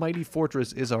songs like "A Mighty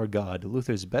Fortress Is Our God,"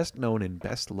 Luther's best known and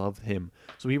best loved hymn.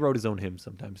 So he wrote his own hymns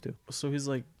sometimes too. So he's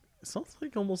like, it sounds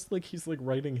like almost like he's like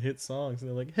writing hit songs, and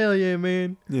they're like, hell yeah,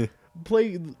 man. Yeah.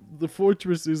 Play The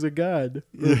Fortress is a God.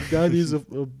 Or God is a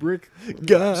brick.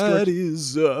 God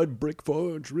is a brick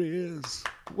fortress.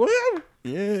 Whatever.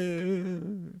 Yeah.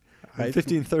 In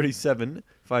 1537,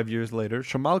 5 years later,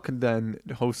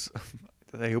 Shamalkadan hosts.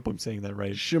 I hope I'm saying that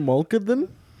right. Shamalkadan?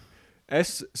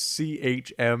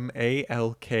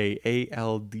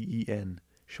 Schmalkalden.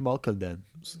 Shamalkadan.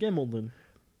 Scamelden.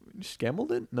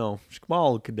 Scamelden? No,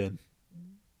 Schmalkadan.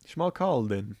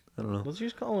 Schmalkalden. I don't know. Let's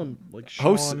just call him like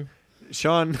Hosts- Sean.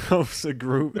 Sean hosts a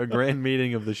grand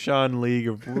meeting of the Sean League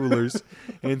of Rulers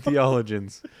and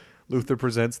Theologians. Luther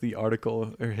presents his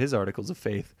articles of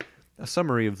faith, a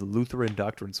summary of the Lutheran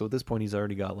doctrine. So at this point, he's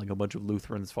already got like a bunch of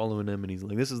Lutherans following him, and he's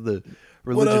like, "This is the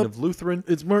religion up? of Lutheran."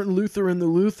 It's Martin Luther and the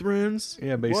Lutherans.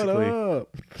 Yeah, basically. What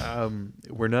up?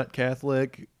 We're not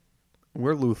Catholic.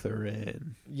 We're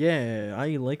Lutheran. Yeah,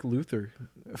 I like Luther.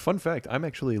 Fun fact: I'm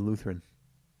actually a Lutheran.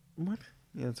 What?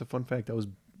 Yeah, it's a fun fact. I was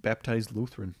baptized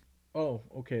Lutheran. Oh,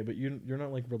 okay, but you're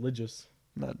not like religious.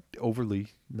 Not overly,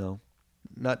 no.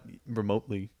 Not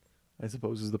remotely, I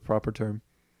suppose is the proper term.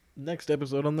 Next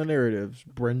episode on the narratives: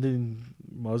 Brendan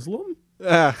Muslim?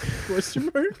 Ah,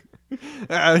 Question mark.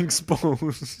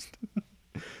 exposed.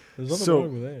 There's nothing So-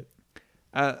 wrong with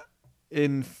that.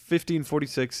 In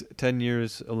 1546, 10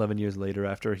 years, 11 years later,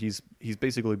 after he's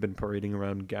basically been parading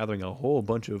around, gathering a whole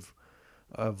bunch of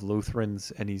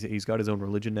Lutherans, and he's got his own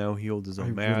religion now. He holds his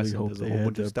own mass and does a whole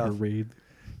bunch of stuff. parade.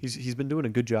 He's been doing a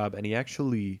good job, and he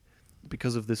actually,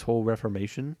 because of this whole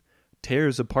Reformation,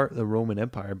 tears apart the Roman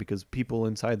Empire, because people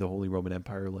inside the Holy Roman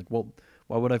Empire are like, well,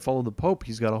 why would I follow the Pope?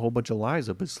 He's got a whole bunch of lies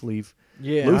up his sleeve.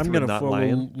 Yeah, Lutheran I'm gonna not follow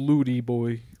lying. Ludi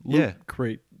boy. Yeah.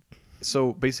 Crate.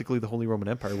 So basically, the Holy Roman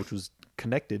Empire, which was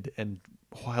connected and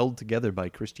held together by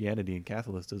Christianity and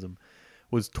Catholicism,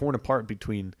 was torn apart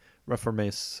between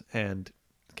Reformists and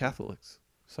Catholics.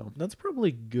 So That's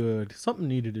probably good. Something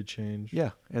needed to change.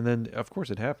 yeah, and then of course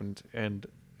it happened, and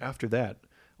after that,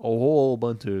 a whole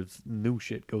bunch of new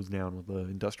shit goes down with the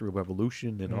Industrial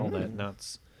Revolution and all that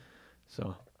nuts.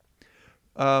 So,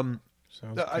 Sounds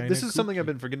this is something I've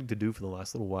been forgetting to do for the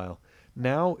last little while.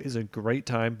 Now is a great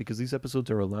time because these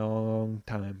episodes are a long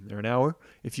time. They're an hour.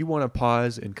 If you want to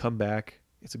pause and come back,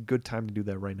 it's a good time to do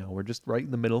that right now. We're just right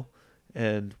in the middle,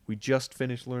 and we just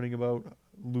finished learning about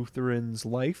Lutheran's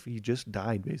life. He just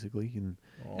died, basically,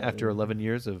 after 11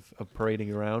 years of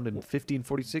parading around. In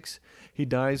 1546, he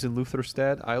dies in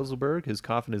Lutherstadt, Eiselberg. His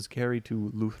coffin is carried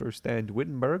to Lutherstadt,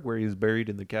 Wittenberg, where he is buried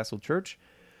in the castle church.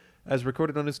 As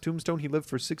recorded on his tombstone, he lived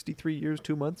for 63 years,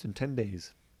 2 months, and 10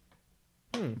 days.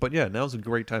 But yeah, now's a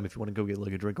great time if you want to go get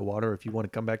like a drink of water. If you want to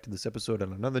come back to this episode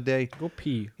on another day, Go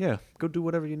pee. yeah, go do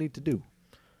whatever you need to do.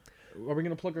 Are we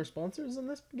gonna plug our sponsors in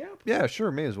this gap? Yeah,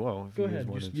 sure, may as well. if Go you guys ahead.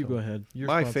 wanted, You so. go ahead. Your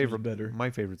My sponsor's favorite better. My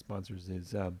favorite sponsors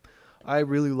is I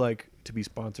really like to be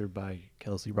sponsored by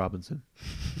Kelsey Robinson.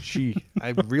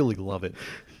 I really love it.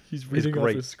 He's reading off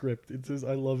great. his script. It says,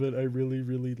 "I love it. I really,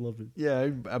 really love it." Yeah,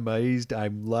 I'm amazed.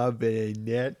 I'm loving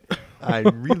it. I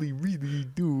really, really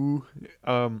do.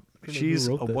 who She's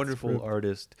wrote a that wonderful script.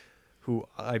 artist who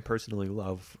I personally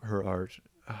love her art.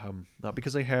 Not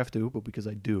because I have to, but because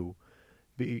I do.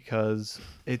 Because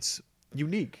it's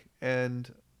unique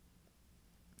and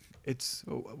it's,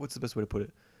 what's the best way to put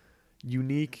it?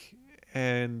 Unique,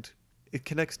 and it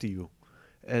connects to you.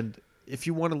 And if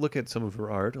you want to look at some of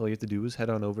her art, all you have to do is head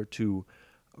on over to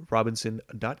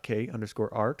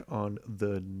robinson.k_art on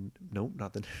on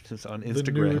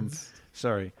Instagram. nudes.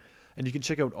 Sorry. And you can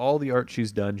check out all the art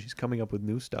she's done. She's coming up with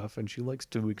new stuff, and she likes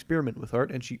to experiment with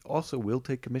art, and she also will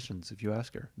take commissions if you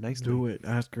ask her. Nicely. Do it.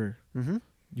 Ask her. Mm-hmm.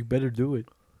 You better do it.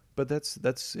 But that's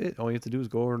it. All you have to do is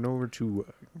go over to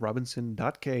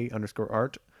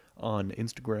robinson.k_art on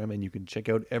Instagram, and you can check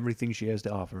out everything she has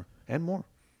to offer and more.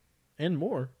 And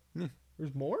more. Yeah.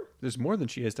 There's more? There's more than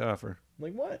she has to offer.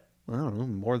 Like what? I don't know,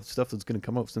 more stuff that's going to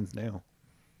come out since now.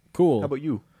 Cool. How about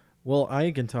you? Well,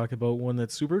 I can talk about one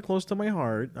that's super close to my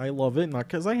heart. I love it, not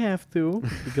because I have to,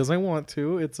 because I want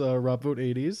to. It's Rob Vote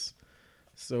 80s.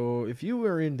 So if you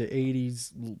were into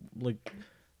 80s, like,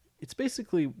 it's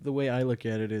basically the way I look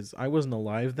at it is I wasn't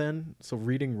alive then. So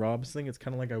reading Rob's thing, it's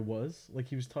kind of like I was. Like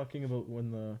he was talking about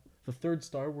when the third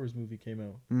Star Wars movie came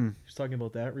out. He was talking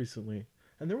about that recently.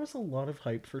 And there was a lot of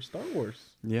hype for Star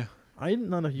Wars. Yeah. I'm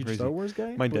not a huge Crazy. Star Wars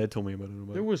guy. My but dad told me about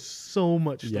it. there was so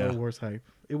much Star Yeah. Wars hype.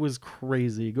 It was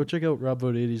crazy. Go check out Rob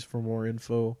Vote 80s for more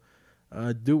info.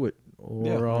 do it,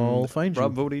 or I'll find you.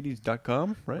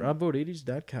 RobVote80s.com, right?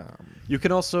 RobVote80s.com. You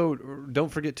can also, don't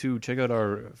forget to check out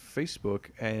our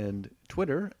Facebook and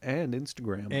Twitter and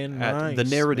Instagram And at my The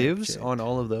Narratives Snapchat. on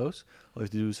all of those. All you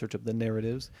have to do is search up The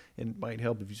Narratives. It might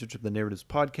help if you search up The Narratives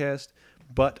podcast.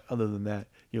 But other than that,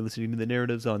 you're listening to The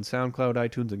Narratives on SoundCloud,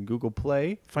 iTunes, and Google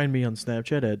Play. Find me on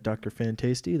Snapchat at Dr.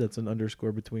 Fantasty. That's an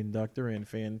underscore between Doctor and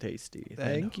Fantasty.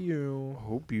 Thank you.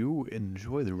 Hope you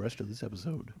enjoy the rest of this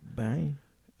episode. Bye.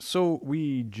 So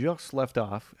we just left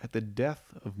off at the death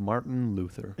of Martin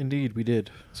Luther. Indeed, we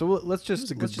did. So let's was a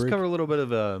just good break. cover a little bit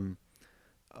of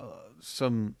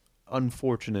some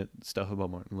unfortunate stuff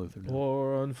about Martin Luther. Now.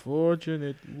 Poor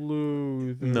unfortunate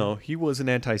Luther. No, he was an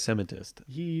anti-Semitist.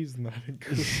 He's not a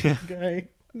good guy.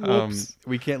 Whoops.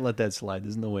 We can't let that slide.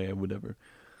 There's no way I would ever.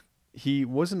 He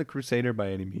wasn't a crusader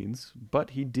by any means, but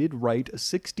he did write a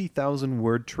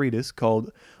 60,000-word treatise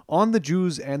called On the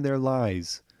Jews and Their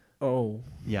Lies. Oh.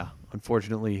 Yeah,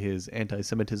 unfortunately, his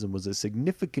anti-Semitism was a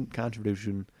significant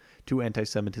contribution to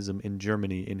anti-Semitism in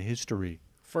Germany in history.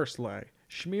 First lie.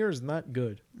 Schmear is not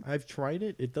good. I've tried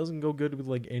it. It doesn't go good with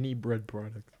like any bread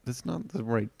product. That's not the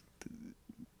right.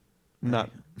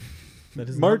 Not. That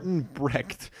is Martin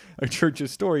Brecht, a church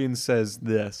historian, says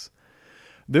this.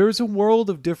 There is a world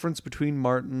of difference between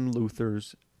Martin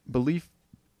Luther's belief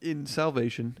in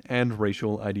salvation and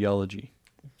racial ideology.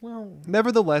 Well,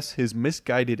 Nevertheless, his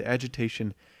misguided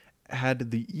agitation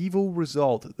had the evil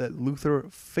result that Luther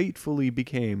fatefully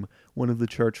became one of the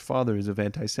church fathers of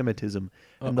anti-Semitism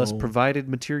and thus provided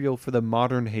material for the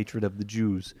modern hatred of the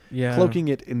Jews, yeah. cloaking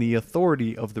it in the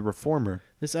authority of the reformer.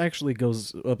 This actually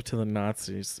goes up to the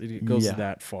Nazis. It goes Yeah.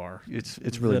 that far. It's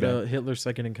really bad. Hitler's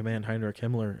second in command, Heinrich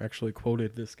Himmler, actually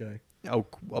quoted this guy. Oh,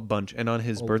 a bunch. And on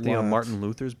his A birthday, on lot. Martin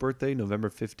Luther's birthday, November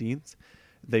 15th,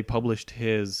 they published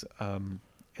his,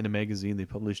 in a magazine, they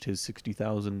published his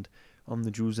 60,000 on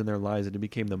the Jews and Their Lies, and it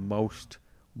became the most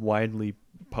widely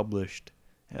published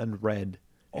and read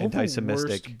All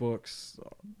anti-Semitic. the worst books.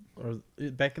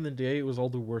 Back in the day, it was all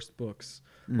the worst books.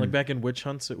 Mm. Like back in Witch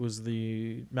Hunts, it was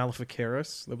the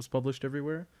Maleficaris that was published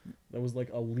everywhere. That was like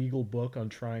a legal book on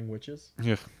trying witches.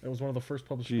 Yeah, That was one of the first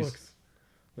published Jeez. books.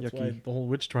 That's why Yucky. the whole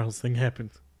witch trials thing happened.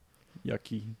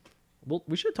 yucky. Well,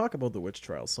 we should talk about the witch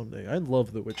trials someday. I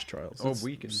love the witch trials. Oh, It's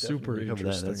we can super definitely cover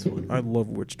that. That's interesting. fun. I love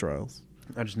witch trials.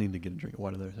 I just need to get a drink of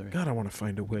water there. Sorry. God, I want to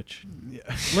find a witch. Yeah.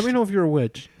 Let me know if you're a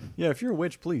witch. Yeah, if you're a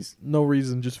witch, please. No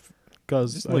reason, just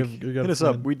because. Just hit us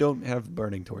up. We don't have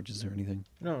burning torches or anything.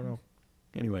 No.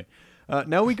 Anyway,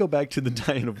 now we go back to the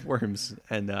Diet of Worms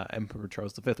and Emperor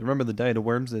Charles V. Remember the Diet of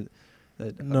Worms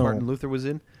that No. Martin Luther was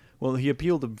in? Well, he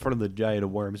appealed in front of the Diet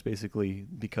of Worms basically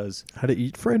because How to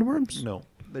eat fried worms? no,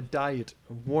 the Diet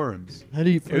of Worms. How to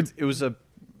eat fried It's a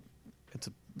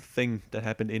thing that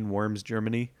happened in Worms,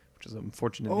 Germany, which is an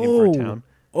unfortunate name for a town.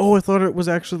 Oh, I thought it was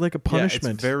actually like a punishment.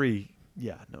 Yeah, it's very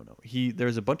no.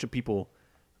 There's a bunch of people,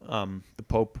 the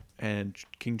Pope and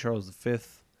King Charles V,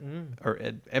 or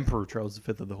Emperor Charles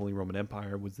V of the Holy Roman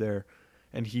Empire was there,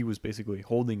 and he was basically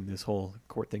holding this whole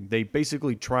court thing. They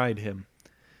basically tried him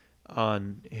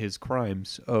on his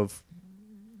crimes of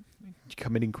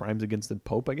committing crimes against the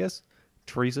Pope, I guess,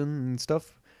 treason and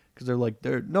stuff. Because they're like,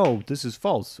 no, this is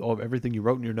false. Oh, everything you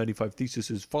wrote in your 95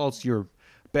 thesis is false. You're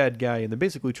a bad guy. And they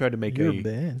basically tried to make You're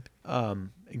bad.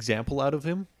 example out of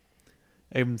him.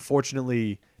 And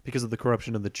unfortunately, because of the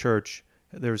corruption of the church,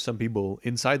 there were some people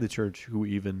inside the church who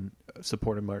even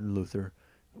supported Martin Luther,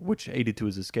 which aided to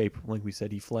his escape. Like we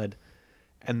said, he fled.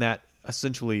 And that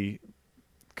essentially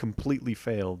completely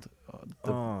failed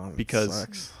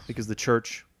because the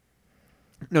church...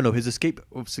 No, his escape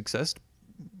of success...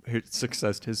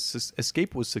 His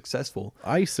escape was successful.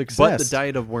 But the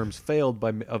Diet of Worms failed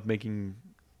of making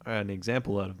an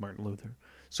example out of Martin Luther.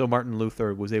 So Martin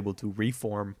Luther was able to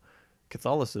reform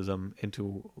Catholicism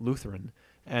into Lutheran.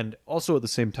 And also at the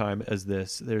same time as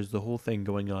this, there's the whole thing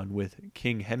going on with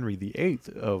King Henry VIII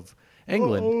of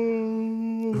England,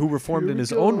 who reformed in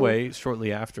his own way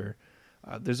shortly after.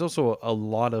 There's also a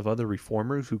lot of other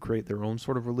reformers who create their own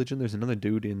sort of religion. There's another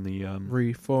dude in the...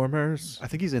 Reformers. I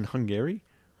think he's in Hungary.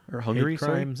 Or Hate Hungary,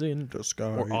 crimes in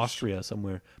disguise. or Austria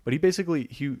somewhere. But it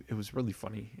was really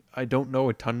funny. I don't know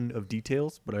a ton of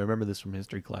details, but I remember this from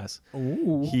history class.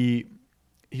 Ooh.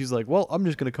 He's like, well, I'm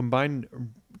just going to combine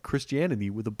Christianity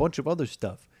with a bunch of other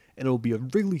stuff, and it'll be a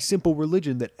really simple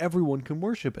religion that everyone can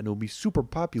worship, and it'll be super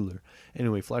popular.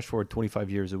 Anyway, flash forward 25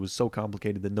 years, it was so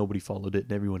complicated that nobody followed it,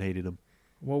 and everyone hated him.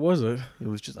 What was it? It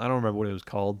was just, I don't remember what it was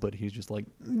called, but he's just like,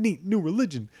 neat, new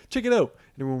religion, check it out.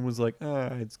 And everyone was like,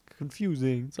 it's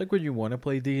confusing. It's like when you want to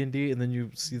play D&D and then you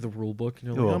see the rule book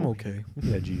and you're like, I'm okay.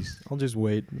 Yeah, jeez. I'll just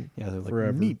wait. Yeah, they're like,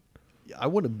 Forever. neat. I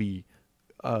want to be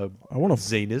I want to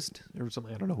Zaynist or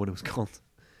something. I don't know what it was called.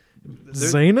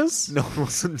 Zanus? No, it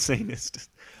wasn't Zaynist.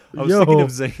 I was Yo. thinking of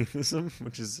Zaynism,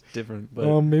 which is different.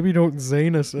 But Maybe don't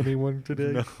Zanus anyone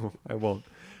today. no, I won't.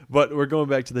 But we're going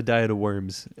back to the Diet of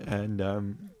Worms, and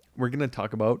we're going to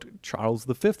talk about Charles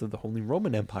V of the Holy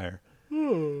Roman Empire.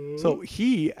 So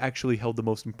he actually held the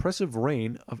most impressive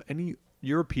reign of any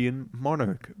European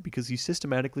monarch because he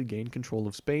systematically gained control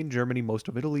of Spain, Germany, most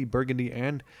of Italy, Burgundy,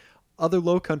 and other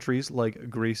low countries like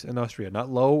Greece and Austria. Not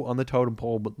low on the totem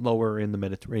pole, but lower in the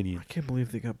Mediterranean. I can't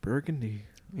believe they got Burgundy.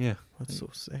 Yeah, That's so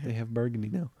sad. they have Burgundy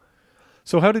now.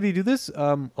 So how did he do this?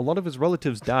 A lot of his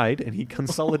relatives died, and he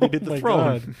consolidated the my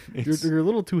throne. God. You're a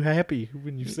little too happy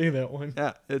when you say that one.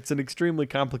 Yeah, it's an extremely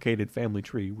complicated family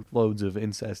tree with loads of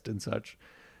incest and such.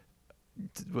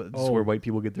 This is where white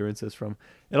people get their incest from.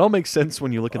 It all makes sense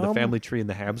when you look at the family tree in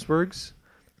the Habsburgs.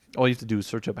 All you have to do is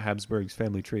search up Habsburg's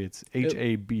family tree. It's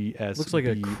Habs. Looks like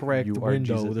a cracked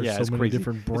window. There's so many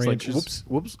different branches. It's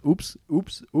like,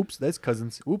 oops, that's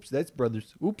cousins. Oops, that's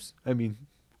brothers. Oops, I mean,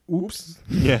 oops.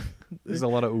 Yeah, there's a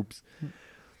lot of oops.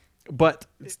 But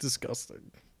It's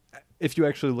disgusting. if you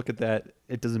actually look at that,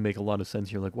 it doesn't make a lot of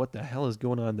sense. You're like, what the hell is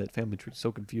going on? That family tree is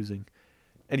so confusing.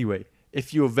 Anyway,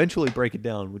 if you eventually break it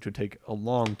down, which would take a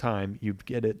long time, you'd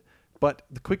get it. But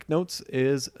the quick notes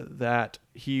is that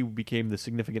he became the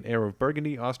significant heir of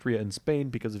Burgundy, Austria, and Spain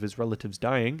because of his relatives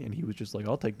dying, and he was just like,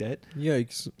 I'll take that.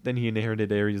 Yikes. Then he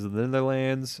inherited areas of the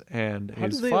Netherlands, and How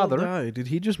his did they father... all die? Did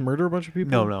he just murder a bunch of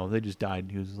people? No, they just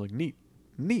died. He was just like, neat.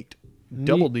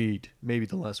 Double neat. Maybe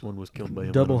the last one was killed by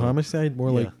him. Double homicide? More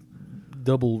like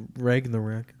double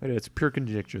Ragnarok. It's pure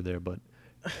conjecture there, but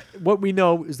what we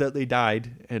know is that they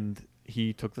died, and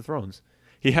he took the thrones.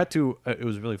 He had to, it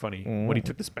was really funny. When he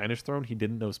took the Spanish throne, he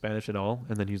didn't know Spanish at all.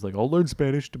 And then he's like, I'll learn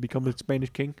Spanish to become the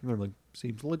Spanish king. And they're like,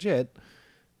 seems legit.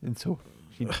 And so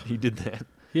he did that.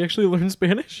 He actually learned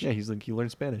Spanish? Yeah, he's like, he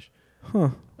learned Spanish. Huh.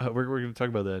 We're going to talk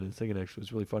about that in a second, actually.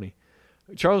 It's really funny.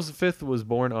 Charles V was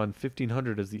born on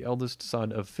 1500 as the eldest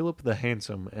son of Philip the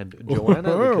Handsome and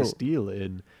Joanna de Castile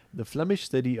in the Flemish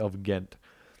city of Ghent,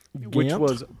 which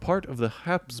was part of the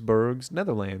Habsburgs,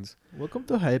 Netherlands. Welcome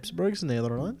to Habsburgs,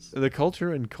 Netherlands. The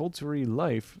culture and courtly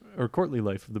life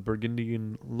of the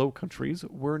Burgundian Low Countries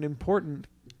were an important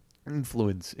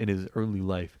influence in his early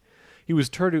life. He was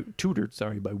tutored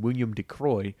by William de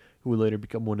Croy, who would later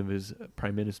become one of his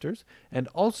prime ministers, and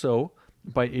also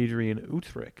by Adrian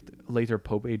Utrecht, later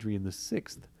Pope Adrian VI.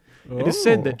 It is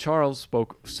said that Charles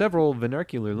spoke several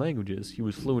vernacular languages. He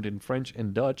was fluent in French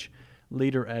and Dutch,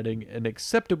 later adding an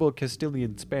acceptable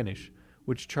Castilian Spanish,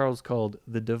 which Charles called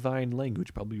the divine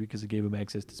language, probably because it gave him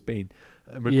access to Spain,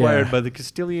 required by the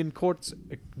Castilian Cortes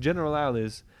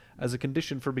Generales as a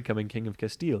condition for becoming King of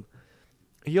Castile.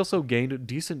 He also gained a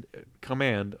decent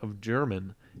command of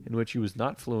German, in which he was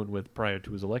not fluent with prior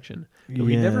to his election, though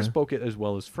he never spoke it as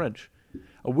well as French.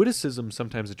 A witticism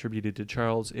sometimes attributed to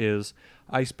Charles is,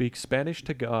 I speak Spanish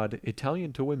to God,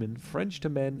 Italian to women, French to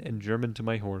men, and German to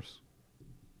my horse.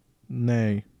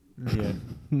 Nay. Yeah.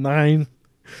 9.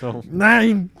 So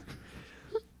 9!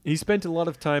 he spent a lot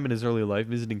of time in his early life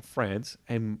visiting France,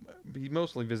 and he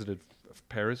mostly visited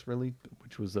Paris, really,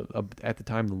 which was at the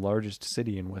time the largest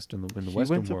city in the Western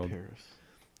world. Paris.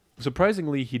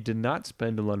 Surprisingly, he did not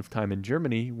spend a lot of time in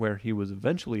Germany, where he was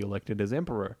eventually elected as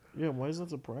emperor. Yeah, why is that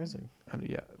surprising?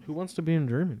 Yeah. Who wants to be in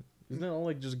Germany? Isn't that all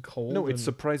like just cold? No, it's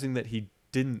surprising that he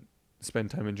didn't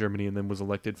spend time in Germany and then was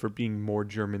elected for being more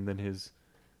German than his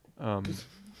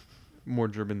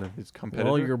competitor.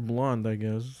 Well, you're blonde, I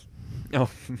guess.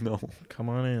 Oh, no. Come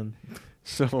on in.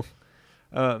 So,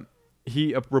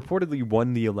 he reportedly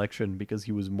won the election because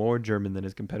he was more German than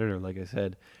his competitor, like I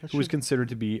said, who was considered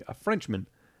to be a Frenchman.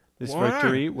 This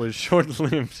victory was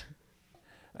short-lived,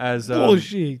 as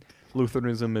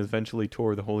Lutheranism eventually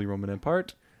tore the Holy Roman Empire.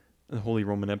 The Holy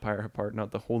Roman Empire apart, not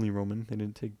the Holy Roman. They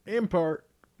didn't take... Empire.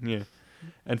 Yeah.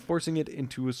 And forcing it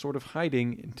into a sort of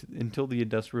hiding until the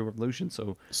Industrial Revolution.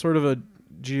 So sort of a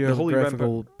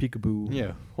geographical peekaboo.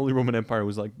 Yeah. Holy Roman Empire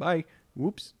was like, bye.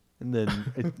 Whoops. And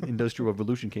then Industrial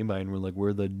Revolution came by and we're like,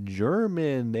 we're the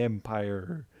German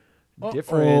Empire.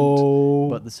 Different,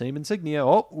 but the same insignia.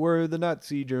 Oh, we're the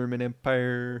Nazi German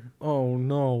Empire. Oh,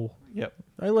 no. Yep.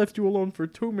 I left you alone for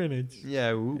 2 minutes.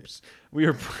 Yeah, oops. We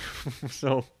are...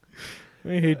 So...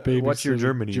 I hate babies. Watch your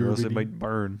Germany, or else it might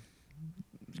burn.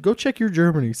 Go check your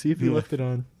Germany. See if you left it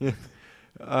on.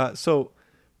 Yeah. So,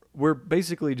 we're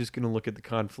basically just going to look at the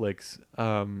conflicts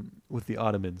with the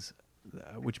Ottomans,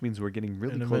 which means we're getting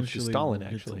really close to Stalin,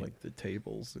 actually. To, like the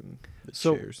tables and the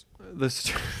chairs. The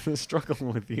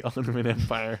struggle with the Ottoman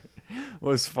Empire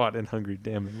was fought in Hungary.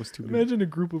 Damn, it was too. Imagine a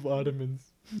group of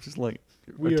Ottomans just like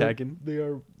attacking. They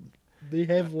are They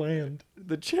have land.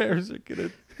 The chairs are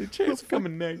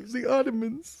coming next. The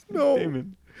Ottomans. No.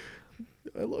 Damon.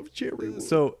 I love cherry.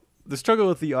 So the struggle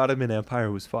with the Ottoman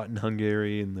Empire was fought in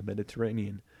Hungary and the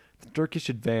Mediterranean. The Turkish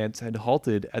advance had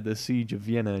halted at the siege of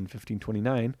Vienna in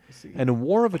 1529, and a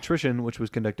war of attrition, which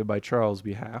was conducted by Charles'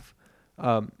 behalf,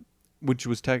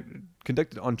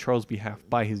 conducted on Charles' behalf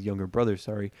by his younger brother,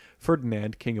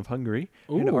 Ferdinand, King of Hungary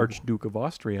and Ooh. Archduke of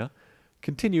Austria,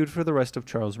 continued for the rest of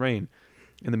Charles' reign.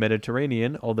 In the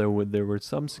Mediterranean, although there were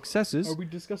some successes... Are we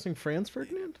discussing Franz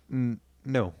Ferdinand?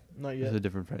 No. Not It's yet. a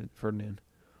different Ferdinand.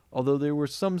 Although there were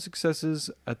some successes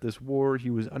at this war, he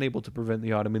was unable to prevent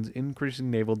the Ottomans' increasing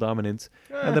naval dominance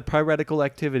and the piratical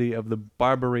activity of the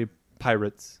Barbary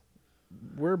pirates.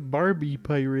 We're Barbie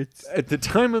pirates. At the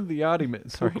time of the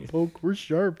Ottomans, Poke, we're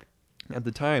sharp. At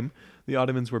the time, the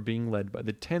Ottomans were being led by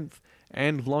the 10th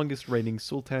and longest reigning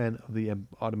Sultan of the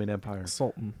Ottoman Empire,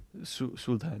 Sultan.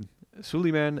 Sultan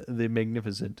Suleiman the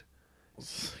Magnificent.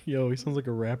 Yo, he sounds like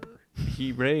a rapper.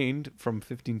 He reigned from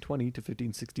 1520 to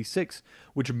 1566,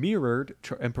 which mirrored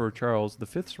Emperor Charles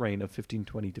V's reign of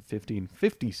 1520 to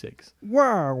 1556.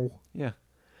 Wow. Yeah.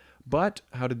 But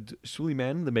how did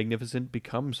Suleiman the Magnificent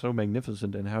become so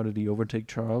magnificent, and how did he overtake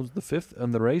Charles V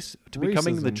in the race to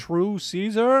becoming the Racism. true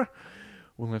Caesar?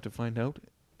 We'll have to find out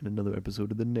in another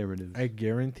episode of The Narrative. I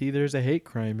guarantee there's a hate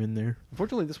crime in there.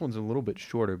 Unfortunately, this one's a little bit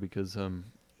shorter because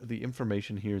the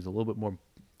information here is a little bit more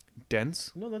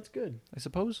dense, No, that's good. I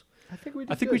suppose. I think we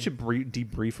did I think we good. should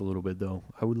debrief a little bit, though.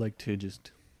 I would like to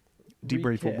just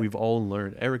debrief what Recap. we've all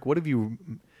learned. Eric, what have you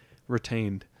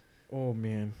retained? Oh,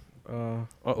 man.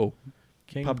 Uh-oh.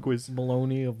 King Pop quiz.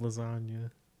 Maloney of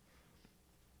lasagna.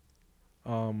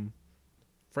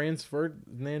 Franz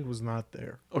Ferdinand was not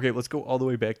there. Okay, let's go all the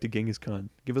way back to Genghis Khan.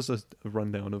 Give us a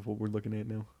rundown of what we're looking at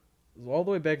now. It was all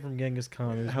the way back from Genghis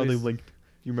Khan. It was How they basi- linked.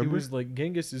 You He remember? was like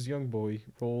Genghis' young boy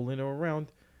rolling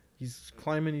around. He's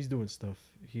climbing. He's doing stuff.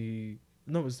 His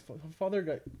father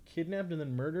got kidnapped and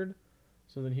then murdered.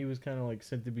 So then he was kind of like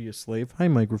sent to be a slave. Hi,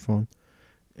 microphone.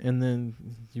 And then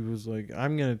he was like,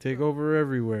 I'm going to take over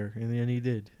everywhere. And then he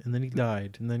did. And then he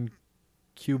died. And then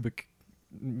cubic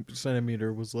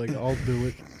centimeter was like, I'll do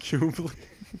it.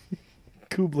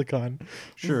 Kublai Khan.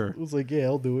 Sure. Was like, yeah,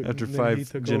 I'll do it. After And then he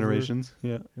 5 took generations.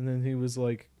 Yeah. over. And then he was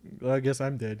like, well, I guess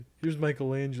I'm dead. Here's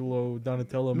Michelangelo.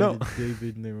 Donatello No. made it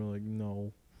David. And they were like,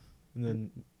 no. And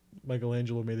then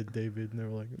Michelangelo made it David. And they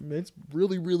were like, it's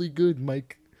really, really good,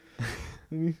 Mike.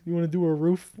 You want to do a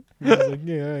roof? And he was like,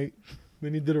 yeah, all right.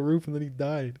 Then he did a roof and then he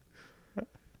died.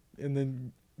 And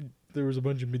then there was a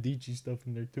bunch of Medici stuff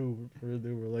in there too, where they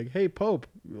were like, hey, Pope,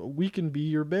 we can be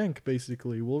your bank,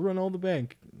 basically. We'll run all the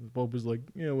bank. The Pope was like,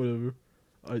 yeah, whatever.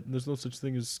 There's no such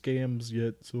thing as scams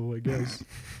yet, so I guess.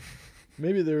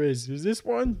 Maybe there is. Is this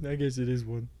one? I guess it is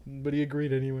one. But he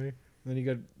agreed anyway. Then he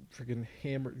got freaking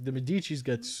hammered. The Medici's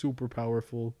got super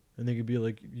powerful, and they could be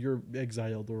like, you're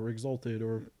exiled or exalted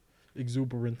or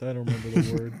exuberant. I don't remember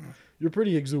the word. You're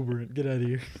pretty exuberant. Get out of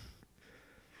here.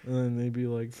 And then they'd be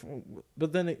like,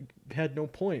 but then it had no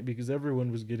point because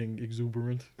everyone was getting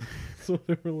exuberant. So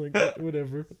they were like,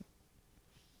 whatever.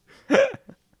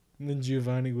 And then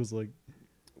Giovanni was like,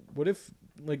 what if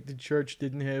like the church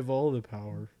didn't have all the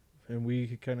power and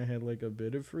we kind of had like a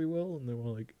bit of free will? And they were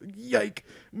like, yike,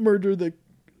 murder the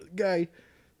guy.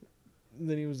 And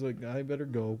then he was like, I better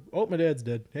go. Oh, my dad's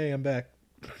dead. Hey, I'm back.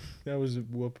 That was a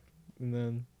whoop. And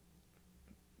then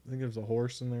I think there was a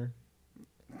horse in there.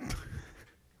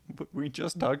 But we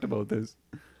just talked about this.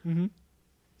 Mm-hmm.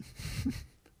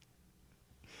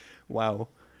 Wow.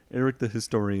 Eric the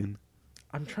historian.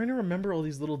 I'm trying to remember all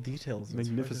these little details. It's hard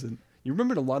to- Magnificent. You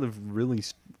remembered a lot of really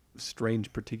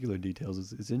strange particular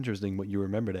details. It's interesting what you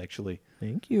remembered, actually.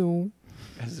 Thank you.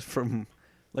 As from,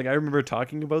 like, I remember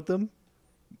talking about them,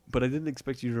 but I didn't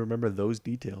expect you to remember those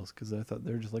details because I thought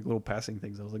they were just like little passing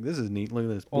things. I was like, this is neat. Look at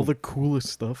this. All Boom. the coolest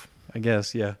stuff. I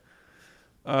guess, yeah.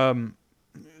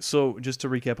 So just to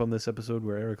recap on this episode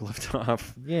where Eric left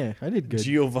off, Yeah, I did good.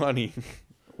 Giovanni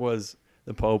was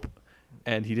the Pope,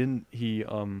 and he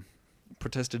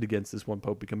protested against this one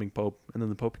Pope becoming Pope, and then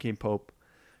the Pope became Pope,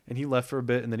 and he left for a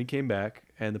bit, and then he came back,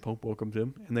 and the Pope welcomed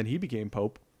him, and then he became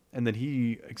Pope, and then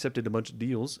he accepted a bunch of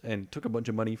deals and took a bunch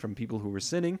of money from people who were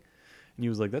sinning, and he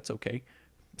was like, that's okay.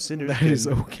 That is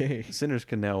okay. Sinners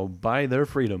can now buy their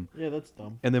freedom. Yeah, that's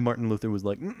dumb. And then Martin Luther was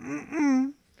like,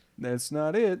 that's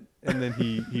not it. And then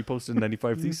he posted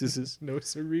 95 theses. No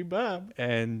siree, Bob.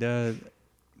 And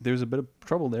there was a bit of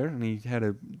trouble there. And he had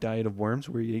a diet of worms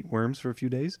where he ate worms for a few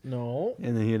days. No.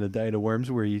 And then he had a diet of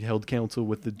worms where he held council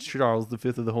with the Charles V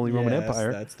of the Holy Roman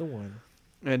Empire. That's the one.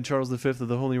 And Charles V of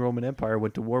the Holy Roman Empire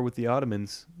went to war with the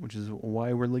Ottomans, which is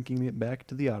why we're linking it back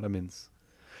to the Ottomans.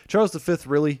 Charles V,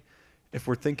 really, if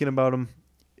we're thinking about him,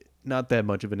 not that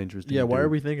much of an interesting. Yeah, why dude. are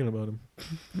we thinking about him?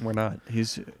 We're not.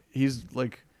 He's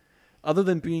like, other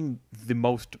than being the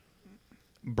most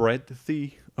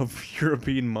breadthy of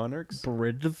European monarchs.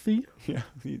 Breadthy? Yeah,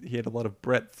 he had a lot of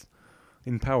breadth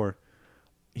in power.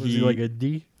 Was he like a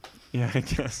D? Yeah, I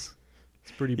guess.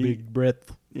 It's pretty big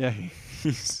breadth. Yeah,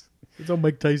 he's. It's how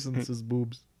Mike Tyson says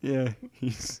boobs. Yeah,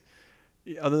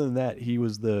 other than that, he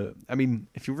was the. I mean,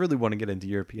 if you really want to get into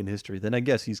European history, then I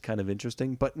guess he's kind of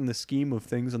interesting. But in the scheme of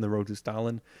things on the road to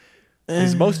Stalin,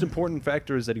 his most important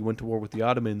factor is that he went to war with the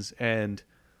Ottomans and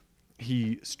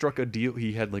he struck a deal.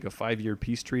 He had like a 5-year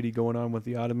peace treaty going on with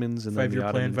the Ottomans, and then the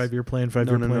Ottomans. 5-year plan,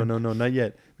 5-year plan. No, not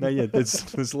yet.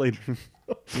 That's later.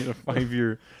 He had a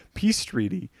 5-year peace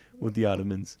treaty with the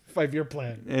Ottomans, 5-year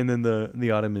plan. and then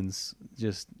the Ottomans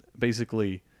just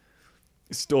basically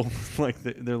stole. Like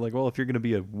they're like, well, if you're gonna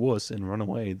be a wuss and run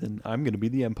away, then I'm gonna be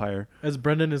the empire. As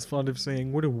Brendan is fond of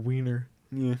saying, what a wiener.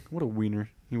 Yeah, what a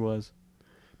wiener he was.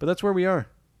 But that's where we are.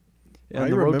 On I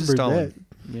the road to remembered Stalin.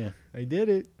 that. Yeah. I did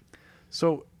it.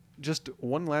 So, just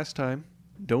one last time,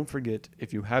 don't forget,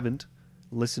 if you haven't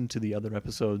listened to the other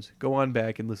episodes, go on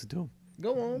back and listen to them.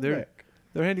 Go on They're back.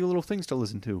 They're handy little things to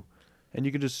listen to, and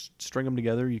you can just string them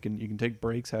together. You can take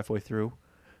breaks halfway through.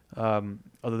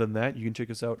 Other than that, you can check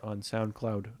us out on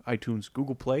SoundCloud, iTunes,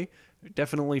 Google Play.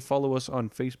 Definitely follow us on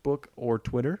Facebook or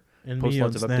Twitter. And Post me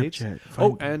lots on of updates. Snapchat.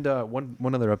 Oh, and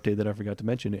one other update that I forgot to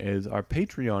mention is our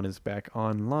Patreon is back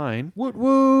online. Woot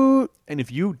woot. And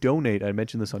if you donate, I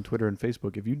mentioned this on Twitter and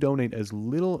Facebook, if you donate as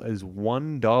little as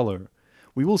 $1,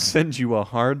 we will send you a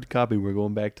hard copy. We're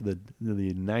going back to the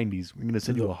 90s. We're going to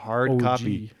send you a hard OG.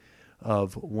 copy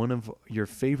of one of your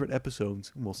favorite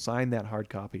episodes. And we'll sign that hard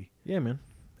copy. Yeah, man.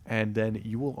 And then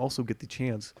you will also get the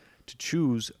chance to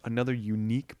choose another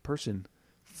unique person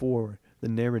for the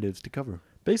narratives to cover.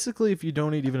 Basically, if you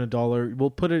donate even $1,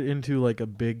 we'll put it into like a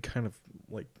big kind of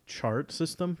like chart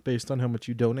system based on how much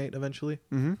you donate eventually.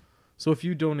 Mm-hmm. So if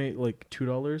you donate like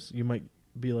 $2, you might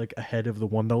be like ahead of the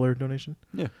 $1 donation.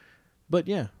 Yeah. But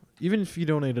yeah, even if you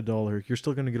donate $1, you're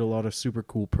still going to get a lot of super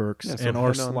cool perks Yeah, so and our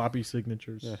head on- sloppy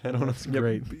signatures. Yeah, head on. That's Yep.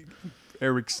 great.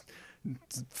 Eric's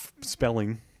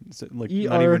spelling, like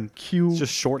not even, it's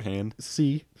just shorthand.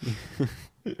 ERQC.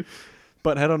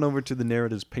 But head on over to the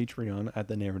Narratives Patreon at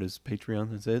the Narratives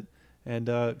Patreon. That's it. And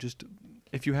just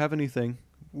if you have anything,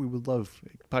 we would love.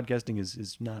 Podcasting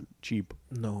is not cheap.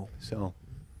 No. So,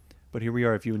 but here we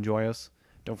are. If you enjoy us,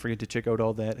 don't forget to check out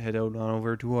all that. Head out on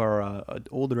over to our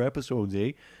older episodes,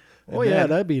 eh? And Oh, yeah, then,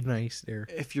 that'd be nice there.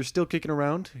 if you're still kicking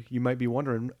around, you might be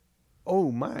wondering,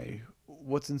 oh my,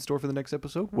 what's in store for the next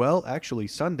episode? Well, actually,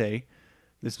 Sunday.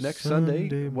 This next Sunday,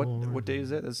 Sunday what day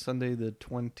is that? That's Sunday the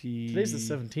 20... Today's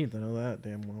the 17th. I know that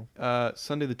damn well.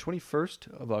 Sunday the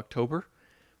 21st of October,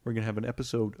 we're going to have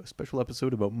a special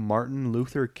episode about Martin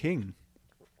Luther King.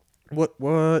 What?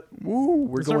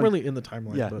 Woo! It's not really in the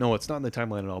timeline. Yeah, but no, it's not in the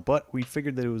timeline at all. But we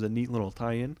figured that it was a neat little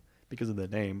tie-in because of the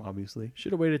name, obviously.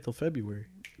 Should have waited till February.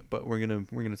 But we're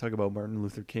gonna talk about Martin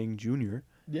Luther King Jr.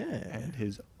 Yeah. and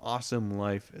his awesome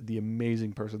life, the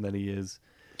amazing person that he is.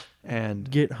 And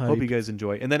Get hope you hyped. guys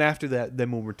enjoy. And then after that,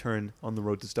 then we'll return on the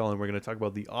road to Stalin. We're going to talk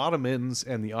about the Ottomans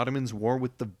and the Ottomans' war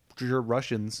with the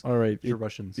Russians. All right.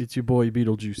 Russians. It's your boy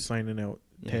Beetlejuice signing out.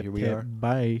 Yeah, Tap, here we tap, are.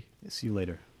 Bye. See you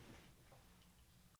later.